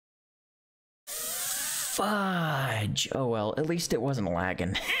 Fudge. Oh well, at least it wasn't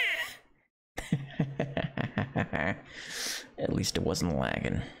lagging. At least it wasn't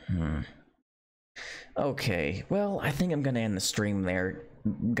lagging. Okay, well, I think I'm gonna end the stream there,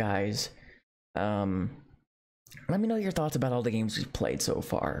 guys. Let me know your thoughts about all the games we've played so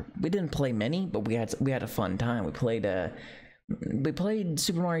far. We didn't play many, but we had a fun time. We played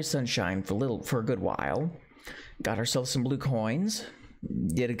Super Mario Sunshine for a good while. Got ourselves some blue coins.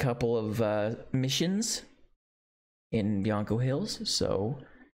 Did a couple of missions in Bianco Hills. So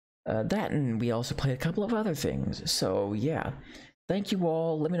that, and we also played a couple of other things. So yeah, thank you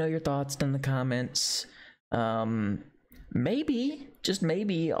all. Let me know your thoughts in the comments. Maybe just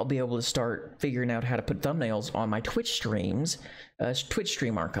maybe I'll be able to start figuring out how to put thumbnails on my Twitch streams, Twitch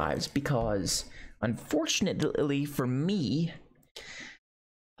stream archives, because unfortunately for me,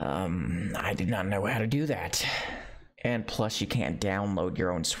 I did not know how to do that. And plus, you can't download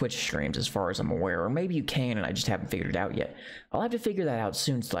your own Twitch streams as far as I'm aware. Or maybe you can and I just haven't figured it out yet. I'll have to figure that out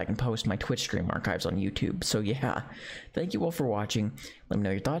soon so I can post my Twitch stream archives on YouTube. So yeah, thank you all for watching. Let me know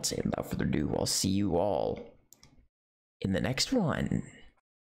your thoughts, and without further ado, I'll see you all in the next one.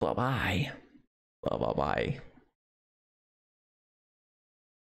 Bye-bye. Bye-bye-bye.